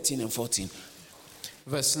 13 and 14.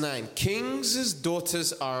 Verse 9. Kings'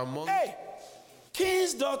 daughters are among... Hey!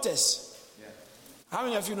 King's daughters. Yeah. How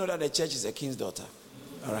many of you know that the church is a king's daughter?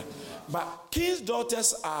 All right. But king's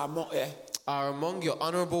daughters are among your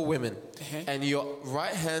honorable women, and your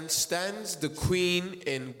right hand stands the queen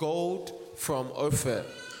in gold from Ophir.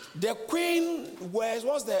 The queen wears,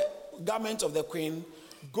 what's the garment of the queen?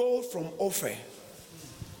 Gold from Ophir.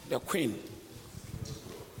 The queen.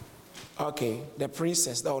 Okay, the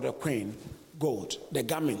princess, or the queen, gold, the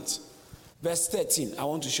garment. Verse 13, I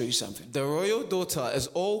want to show you something. The royal daughter is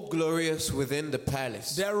all glorious within the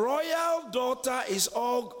palace. The royal daughter is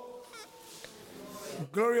all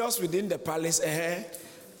glorious within the palace.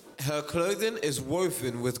 Her clothing is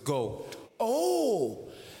woven with gold. Oh,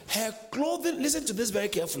 her clothing, listen to this very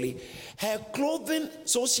carefully. Her clothing,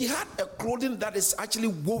 so she had a clothing that is actually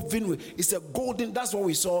woven with, it's a golden, that's what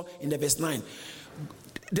we saw in the verse 9.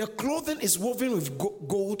 The clothing is woven with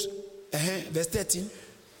gold. Verse 13.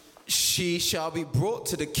 She shall be brought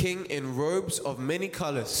to the king in robes of many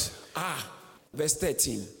colors. Verse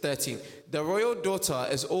 13. 13. The royal daughter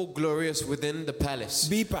is all glorious within the palace.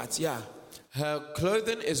 B part, yeah. Her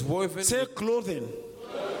clothing is woven. Say clothing.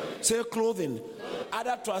 Say clothing.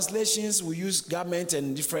 Other translations will use garment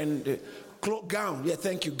and different gown. Yeah,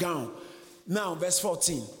 thank you, gown. Now, verse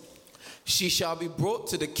 14. She shall be brought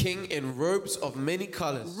to the king in robes of many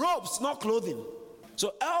colors. Robes, not clothing.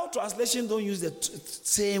 So our translation don't use the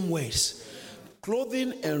same words.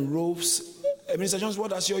 Clothing and robes. Minister Jones,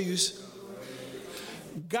 what does your use?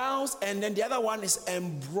 Gowns, and then the other one is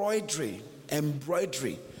embroidery.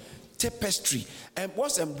 Embroidery. Tapestry. And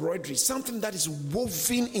what's embroidery? Something that is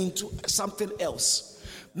woven into something else.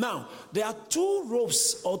 Now, there are two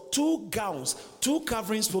robes or two gowns, two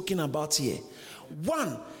coverings spoken about here.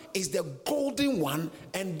 One is the golden one,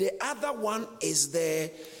 and the other one is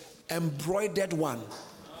the embroidered one.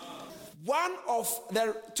 One of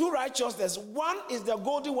the two righteousness, one is the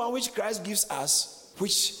golden one which Christ gives us,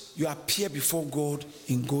 which you appear before God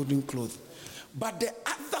in golden clothes. But the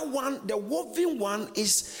other one, the woven one,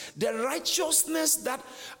 is the righteousness that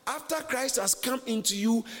after Christ has come into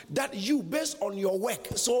you, that you, based on your work.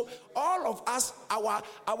 So all of us, our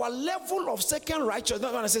level of second righteousness,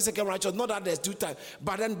 not when I say second righteousness, not that there's two types,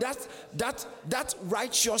 but then that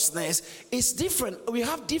righteousness is different. We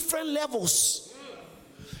have different levels.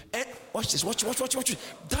 And watch this, watch.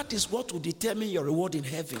 That is what will determine your reward in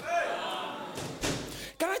heaven.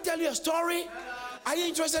 Can I tell you a story? Are you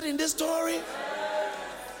interested in this story?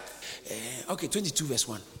 Okay, 22 verse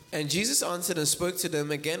 1. And Jesus answered and spoke to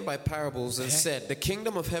them again by parables and said, the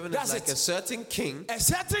kingdom of heaven is like a certain king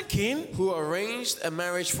who arranged a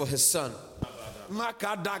marriage for his son. A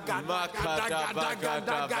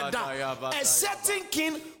certain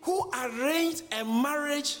king who arranged a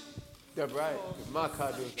marriage.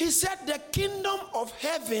 He said the kingdom of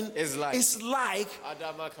heaven is like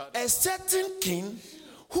a certain king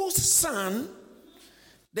whose son,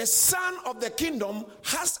 the son of the kingdom,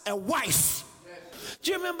 has a wife.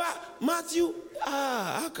 Do you remember Matthew?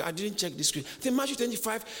 I didn't check the screen. I think Matthew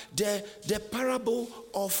 25, the parable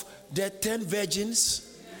of the 10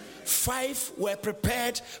 virgins. 5 were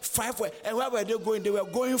prepared, 5 were, and where were they going? They were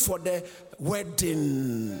going for the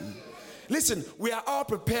wedding. Listen, we are all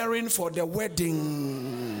preparing for the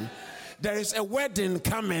wedding. There is a wedding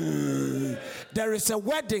coming. There is a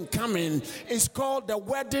wedding coming. It's called the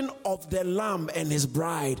wedding of the Lamb and his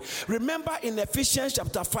bride. Remember in Ephesians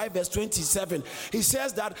chapter 5 verse 27, he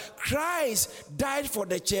says that Christ died for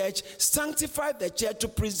the church, sanctified the church to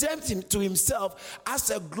present him to himself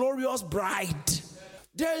as a glorious bride.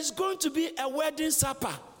 There is going to be a wedding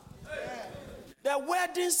supper. The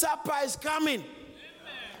wedding supper is coming.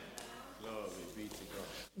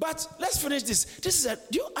 But let's finish this. This is are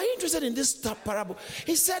you interested in this parable?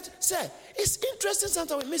 He said, sir, it's interesting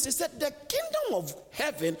something we missed. He said, the kingdom of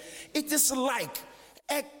heaven, it is like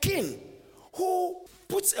a king who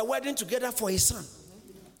puts a wedding together for his son.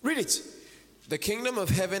 Read it. The kingdom of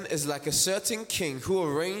heaven is like a certain king who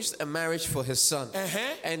arranged a marriage for his son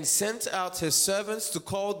and sent out his servants to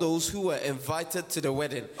call those who were invited to the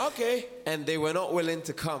wedding. Okay. And they were not willing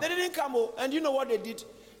to come. They didn't come. And you know what they did?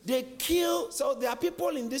 They kill. So there are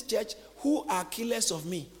people in this church who are killers of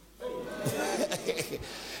me.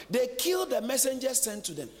 They killed the messengers sent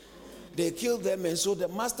to them. They killed them, and so the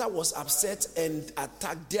master was upset and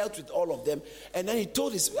attacked, dealt with all of them. And then he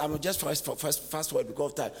told his, I'm just fast forward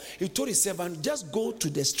because of time. He told his servant, just go to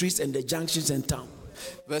the streets and the junctions and town.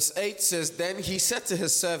 Verse 8 says, then he said to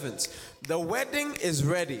his servants, the wedding is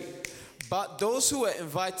ready, but those who were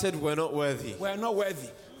invited were not worthy. Were not worthy.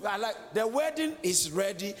 Like the wedding is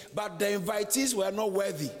ready, but the invitees were not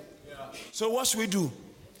worthy. So what should we do?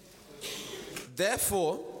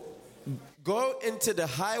 Therefore, go into the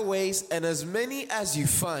highways, and as many as you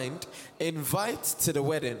find, invite to the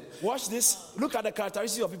wedding. Watch this. Look at the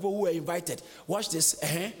characteristics of people who were invited. Watch this.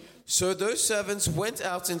 So those servants went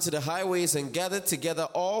out into the highways and gathered together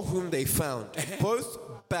all whom they found, both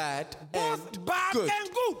bad and good.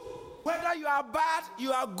 Whether you are bad,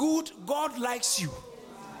 you are good, God likes you.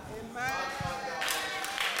 Amen.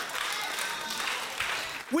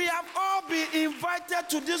 We have all been invited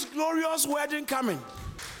to this glorious wedding coming.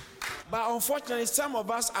 But unfortunately, some of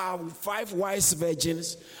us are 5 wise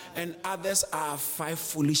virgins and others are 5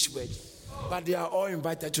 foolish virgins. But they are all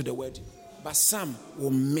invited to the wedding. But some will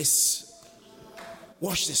miss.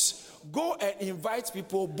 Watch this. Go and invite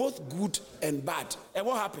people, both good and bad. And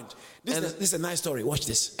what happened? This is a nice story. Watch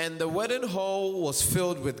this. And the wedding hall was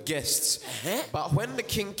filled with guests. But when the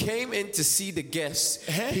king came in to see the guests,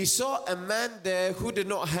 he saw a man there who did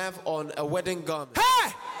not have on a wedding garment.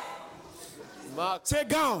 Hey! Mark. Say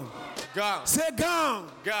gown. Gown. Say gown.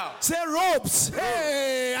 Gown. Say robes.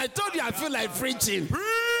 Hey, I told you I feel like preaching.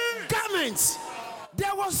 Garments.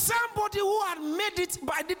 There was somebody who had made it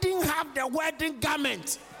but didn't have the wedding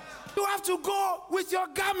garment. You have to go with your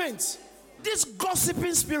garments. This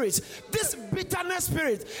gossiping spirit, this bitterness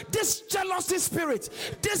spirit, this jealousy spirit,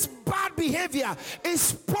 this bad behavior is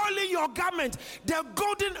spoiling your garment. The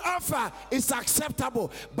golden offer is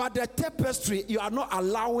acceptable, but the tapestry, you are not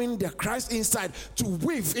allowing the Christ inside to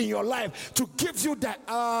weave in your life, to give you that,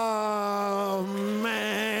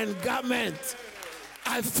 garment.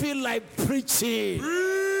 I feel like preaching.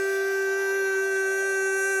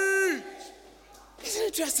 Isn't it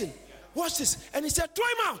interesting? Watch this. And he said, throw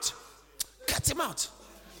him out. Cut him out.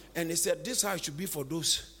 And he said, this is how it should be for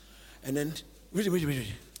those. And then, read.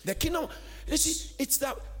 The kingdom, you see, it's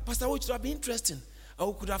that, Pastor, it would have been interesting.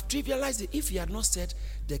 I could have trivialized it if he had not said,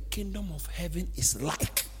 the kingdom of heaven is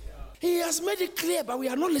like. He has made it clear, but we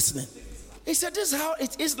are not listening. He said, this is how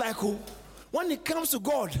it is like who? When it comes to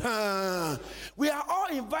God, we are all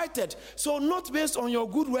invited. So not based on your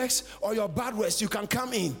good works or your bad works, you can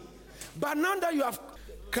come in. But now that you have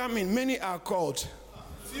come in, many are called.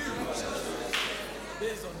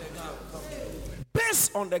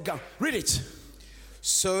 Based on the gown. Read it.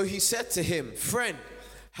 So he said to him, friend,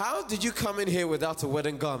 how did you come in here without a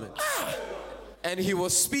wedding garment? And he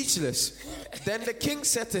was speechless. Then the king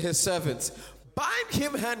said to his servants, bind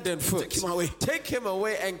him hand and foot. Take him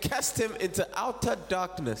away and cast him into outer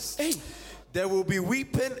darkness. Hey. There will be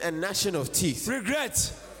weeping and gnashing of teeth.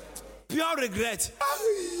 Regret. Pure regret.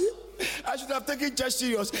 I should have taken church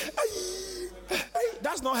serious.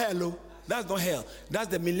 That's not hell, no. That's not hell. That's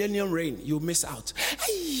the millennium reign. You miss out.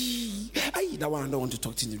 That one I don't want to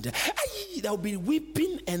talk to you. There will be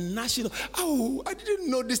weeping and gnashing. Oh, I didn't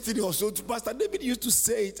know this thing also. Pastor David used to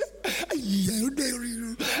say it.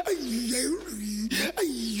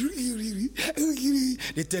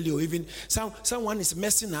 They tell you, even someone is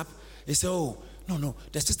messing up. They say, oh, no.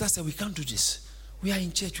 The sister said, we can't do this. We are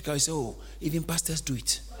in church. We can say, oh, even pastors do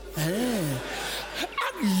it.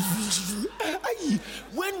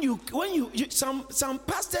 When you some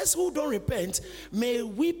pastors who don't repent may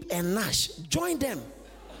weep and gnash. Join them.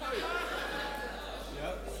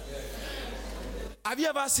 Have you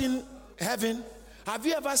ever seen heaven? Have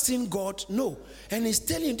you ever seen God? No. And he's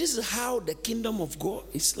telling you this is how the kingdom of God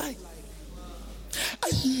is like.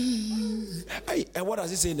 And what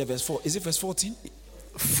does it say in the verse 4? Is it verse 14?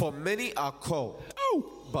 For many are called,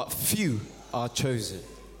 but few are chosen.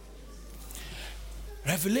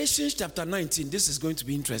 Revelation chapter 19. This is going to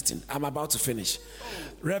be interesting. I'm about to finish.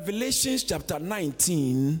 Revelation chapter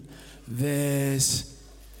 19, verse.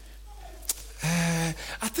 I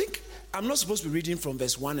think I'm not supposed to be reading from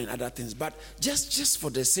verse 1 and other things, but just for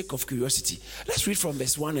the sake of curiosity, let's read from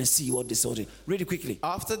verse 1 and see what this is. Read it quickly.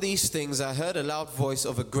 After these things, I heard a loud voice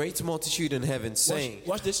of a great multitude in heaven saying,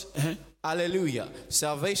 Watch this. Alleluia.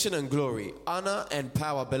 Salvation and glory, honor and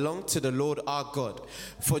power belong to the Lord our God.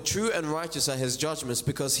 For true and righteous are his judgments,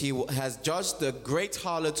 because he has judged the great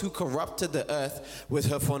harlot who corrupted the earth with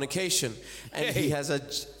her fornication. And he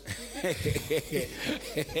has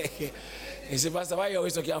He said, Pastor, why are you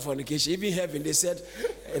always talking about fornication? Even heaven, they said,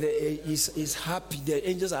 he's happy. The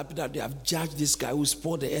angels are happy that they have judged this guy who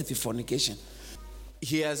spoiled the earth with fornication.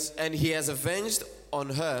 He has avenged on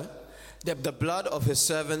her the blood of his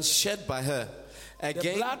servants shed by her.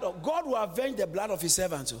 Again, the blood of God will avenge the blood of his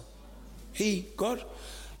servants. God,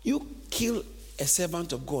 you kill a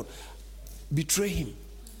servant of God, betray him,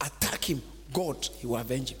 attack him, God, he will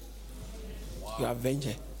avenge him. Wow. He will avenge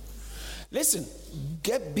her. Listen,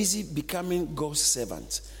 get busy becoming God's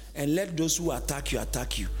servant and let those who attack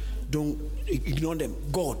you. Don't ignore them.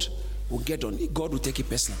 God will get on it. God will take it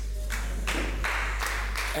personal.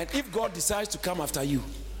 And if God decides to come after you,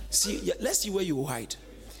 let's see where you will hide.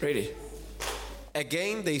 Ready?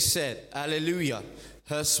 Again they said, Alleluia.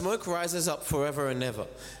 Her smoke rises up forever and ever.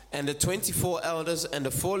 And the 24 elders and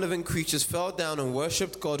the 4 living creatures fell down and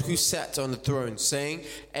worshipped God who sat on the throne, saying,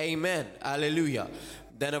 Amen, Alleluia.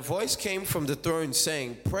 Then a voice came from the throne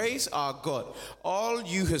saying, Praise our God, all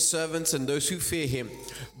you his servants and those who fear him,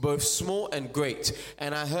 both small and great.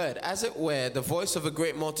 And I heard, as it were, the voice of a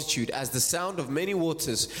great multitude, as the sound of many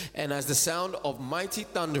waters, and as the sound of mighty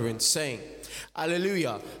thundering, saying,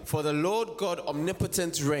 Alleluia, for the Lord God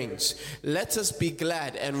omnipotent reigns. Let us be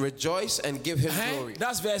glad and rejoice and give him glory.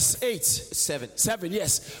 That's verse 8. 7,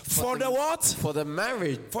 yes. For the what? For the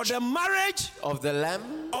marriage. For the marriage of the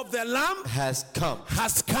Lamb. Of the Lamb has come.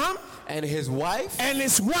 And his wife.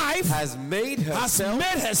 Has made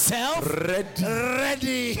herself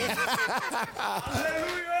ready.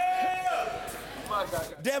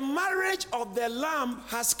 The marriage of the Lamb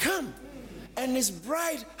has come. And his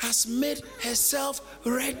bride has made herself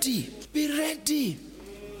ready. Be ready.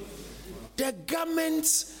 The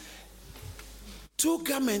garments, 2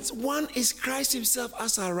 garments. One is Christ himself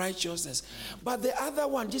as our righteousness. But the other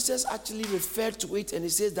one, Jesus actually referred to it and he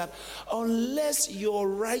says that unless your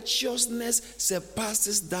righteousness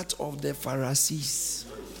surpasses that of the Pharisees.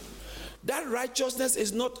 That righteousness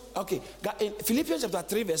is not, okay, in Philippians chapter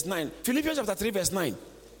 3 verse 9.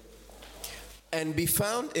 And be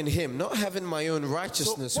found in him, not having my own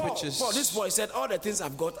righteousness, Paul this boy said, all the things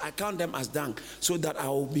I've got, I count them as dung, so that I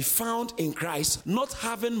will be found in Christ, not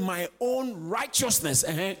having my own righteousness,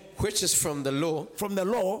 which is from the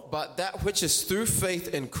law, but that which is through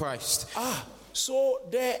faith in Christ. So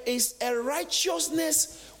there is a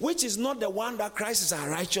righteousness which is not the one that Christ is our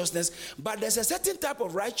righteousness, but there's a certain type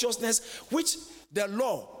of righteousness which the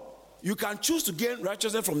law, you can choose to gain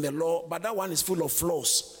righteousness from the law, but that one is full of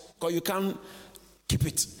flaws. Because you can't keep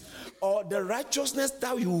it. Or the righteousness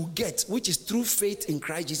that you will get, which is through faith in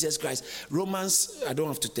Christ Jesus Christ. Romans, I don't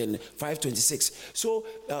have to tell 5:26. So,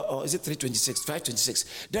 is it 3:26? 5:26.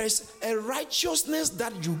 There is a righteousness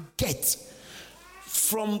that you get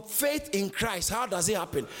from faith in Christ. How does it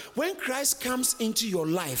happen? When Christ comes into your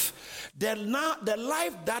life, the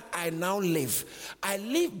life that I now live, I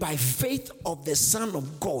live by faith of the Son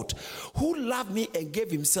of God who loved me and gave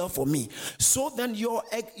himself for me. So then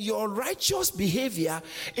your righteous behavior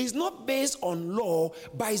is not based on law,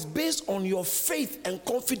 but it's based on your faith and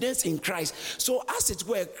confidence in Christ. So as it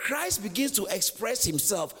were, Christ begins to express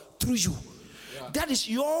himself through you. That is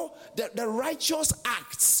the righteous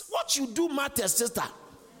acts. What you do matters, sister.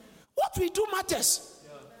 What we do matters.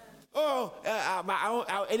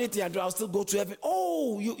 Anything I do, I'll still go to heaven.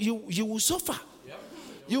 You will suffer.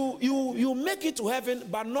 You make it to heaven,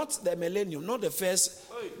 but not the millennium, not the first,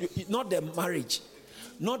 not the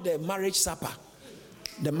marriage supper.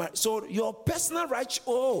 So your personal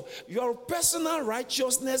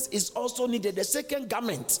righteousness is also needed. The second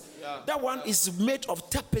garment, that one is made of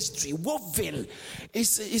tapestry, woven,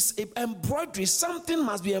 is embroidery. Something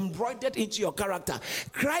must be embroidered into your character.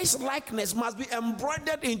 Christ's likeness must be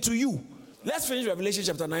embroidered into you. Let's finish Revelation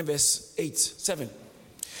chapter 9 verse 7.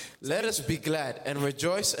 Let us be glad and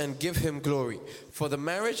rejoice and give him glory, for the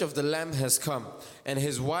marriage of the Lamb has come, and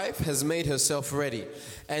his wife has made herself ready.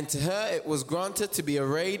 And to her it was granted to be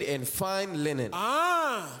arrayed in fine linen.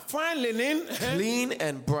 Fine linen. Clean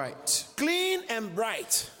and bright. Clean and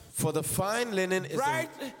bright. For the fine linen is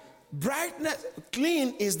brightness.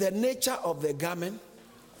 Clean is the nature of the garment.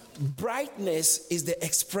 Brightness is the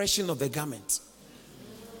expression of the garment.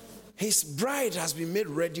 His bride has been made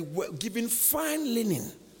ready, given fine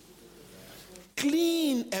linen.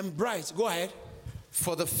 Clean and bright. Go ahead.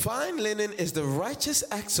 For the fine linen is the righteous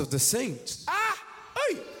acts of the saints.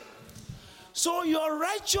 So your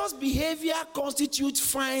righteous behavior constitutes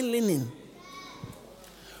fine linen.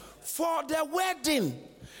 For the wedding,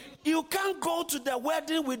 you can't go to the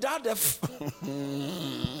wedding without the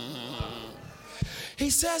He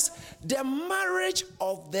says, the marriage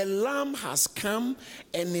of the Lamb has come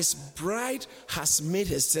and his bride has made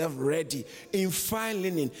herself ready in fine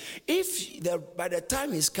linen. By the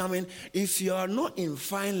time he's coming, if you are not in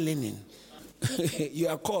fine linen, you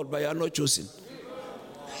are called, but you are not chosen.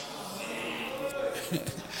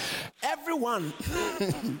 Everyone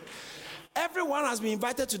has been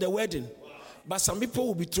invited to the wedding, but some people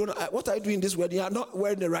will be thrown. What are you doing this wedding? You are not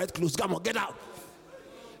wearing the right clothes. Come on, get out.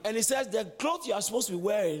 And he says the clothes you are supposed to be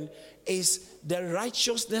wearing is the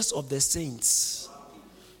righteousness of the saints.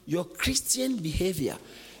 Your Christian behavior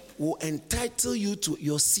will entitle you to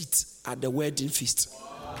your seat at the wedding feast.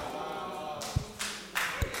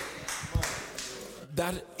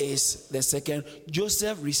 That is the second.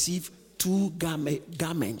 Joseph received 2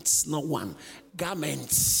 garments, not one.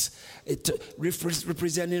 Garments.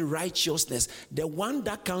 Representing righteousness. The one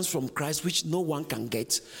that comes from Christ, which no one can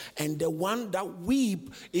get. And the one that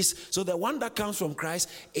the one that comes from Christ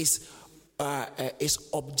is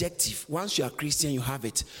objective. Once you are Christian, you have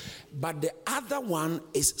it. But the other one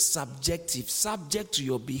is subjective, subject to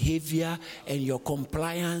your behavior and your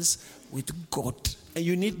compliance with God. And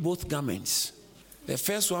you need both garments. The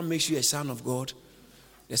first one makes you a son of God.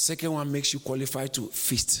 The second one makes you qualified to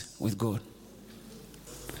feast with God.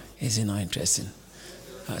 Is it not interesting?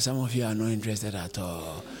 Some of you are not interested at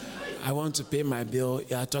all. I want to pay my bill.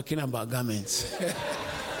 You are talking about garments.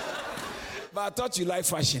 But I thought you like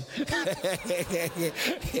fashion.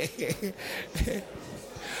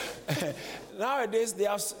 Nowadays,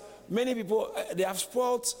 many people, they have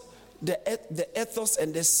spoiled the ethos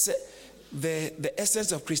and the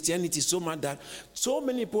essence of Christianity so much that so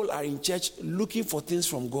many people are in church looking for things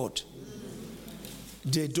from God.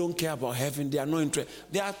 They don't care about heaven. They are not interested.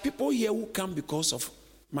 There are people here who come because of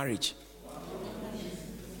marriage.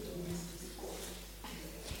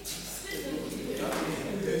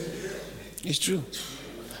 It's true.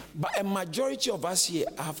 But a majority of us here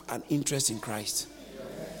have an interest in Christ.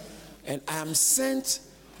 And I am sent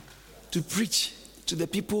to preach to the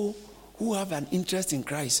people who have an interest in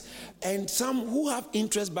Christ. And some who have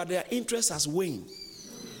interest, but their interest has waned.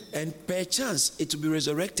 And perchance it will be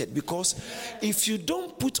resurrected, because if you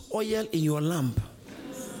don't put oil in your lamp,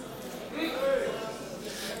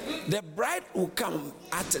 the bride will come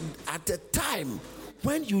at a time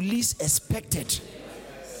when you least expect it.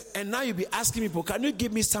 And now you'll be asking people, can you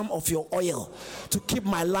give me some of your oil to keep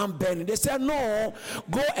my lamp burning? They say, no,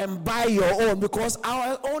 go and buy your own, because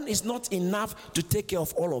our own is not enough to take care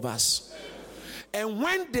of all of us. And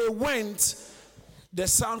when they went, the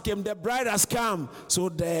sound came, the bride has come. So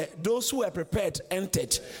those who were prepared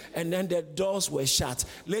entered, and then the doors were shut.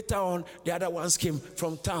 Later on, the other ones came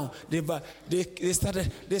from town. They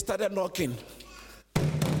started knocking.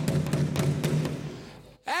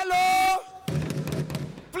 Hello?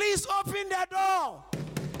 Please open the door.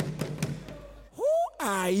 Who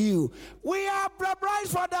are you? We are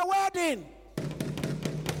brides for the wedding.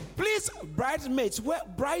 Please, bridesmaids,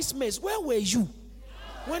 where were you?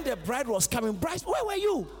 When the bride was coming, where were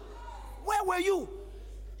you? Where were you?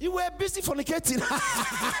 You were busy fornicating.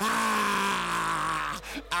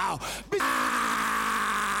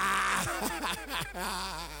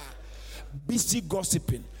 Busy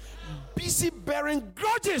gossiping. Busy bearing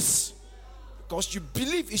grudges. Because you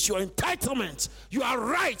believe it's your entitlement. You are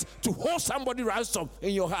right to hold somebody ransom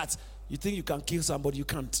in your heart. You think you can kill somebody, you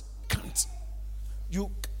can't.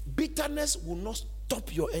 Bitterness will not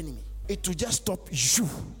stop your enemy. It will just stop you.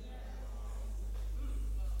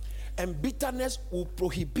 And bitterness will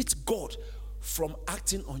prohibit God from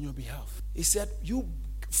acting on your behalf. He said, you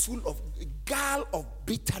full of gall of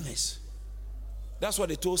bitterness. That's what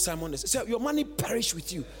they told Simon. They said, your money perish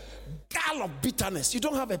with you. Gall of bitterness. You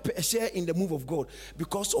don't have a share in the move of God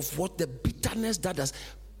because of what the bitterness that has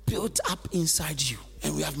built up inside you.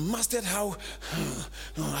 And we have mastered how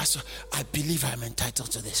I believe I'm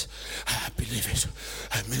entitled to this. I believe it.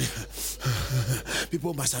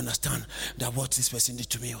 People must understand that what this person did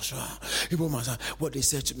to me was wrong. People must understand what they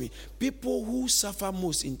said to me. People who suffer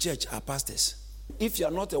most in church are pastors. If you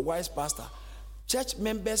are not a wise pastor, church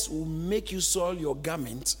members will make you soil your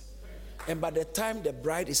garment, and by the time the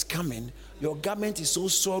bride is coming, your garment is so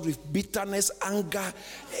soiled with bitterness, anger,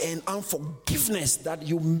 and unforgiveness that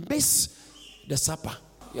you miss the supper.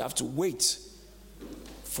 You have to wait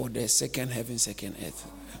for the second heaven, second earth.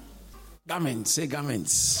 Garments, say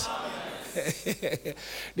garments.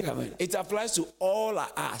 It applies to all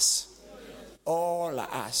of us. All of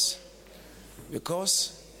us.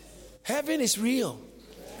 Because heaven is real.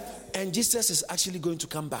 And Jesus is actually going to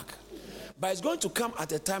come back. But it's going to come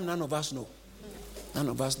at a time none of us know. None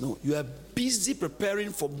of us know. You are busy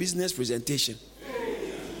preparing for business presentation.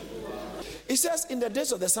 It says in the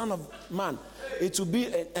days of the Son of Man, it will be,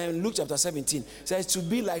 in Luke chapter 17, it says it will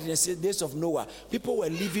be like in the days of Noah. People were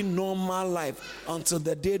living normal life until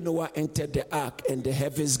the day Noah entered the ark and the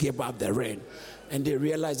heavens gave up the rain. And they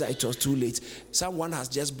realized that it was too late. Someone has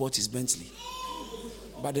just bought his Bentley,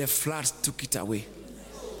 but the floods took it away.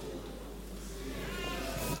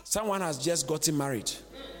 Someone has just gotten married.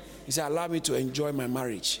 He said, allow me to enjoy my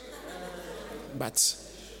marriage. But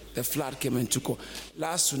the flood came and took over. The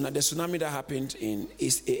tsunami that happened in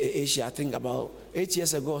East Asia, I think about 8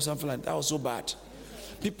 years ago or something like that, was so bad.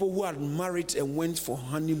 People who had married and went for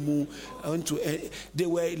honeymoon, they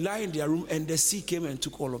were lying in their room and the sea came and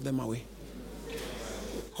took all of them away.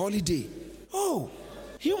 Holiday. Oh,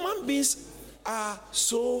 human beings are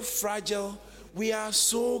so fragile. We are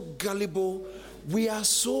so gullible. We are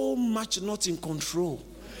so much not in control.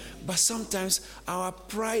 But sometimes our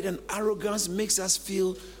pride and arrogance makes us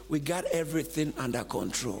feel we got everything under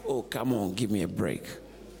control. Oh, come on, give me a break.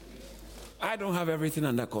 I don't have everything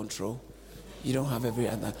under control. You don't have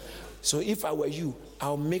everything under. So if I were you,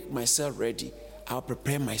 I'll make myself ready. I'll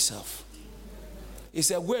prepare myself. He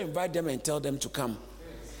said, go invite them and tell them to come.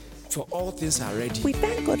 For all things are ready. We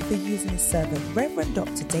thank God for using his servant, Reverend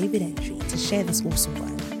Dr. David Entry, to share this awesome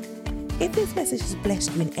word. If this message has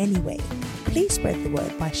blessed you in any way, please spread the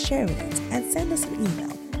word by sharing it and send us an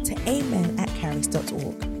email to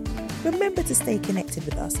amen@caris.org. Remember to stay connected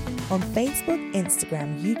with us on Facebook,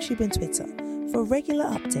 Instagram, YouTube and Twitter for regular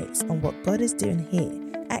updates on what God is doing here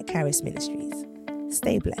at Caris Ministries.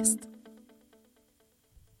 Stay blessed.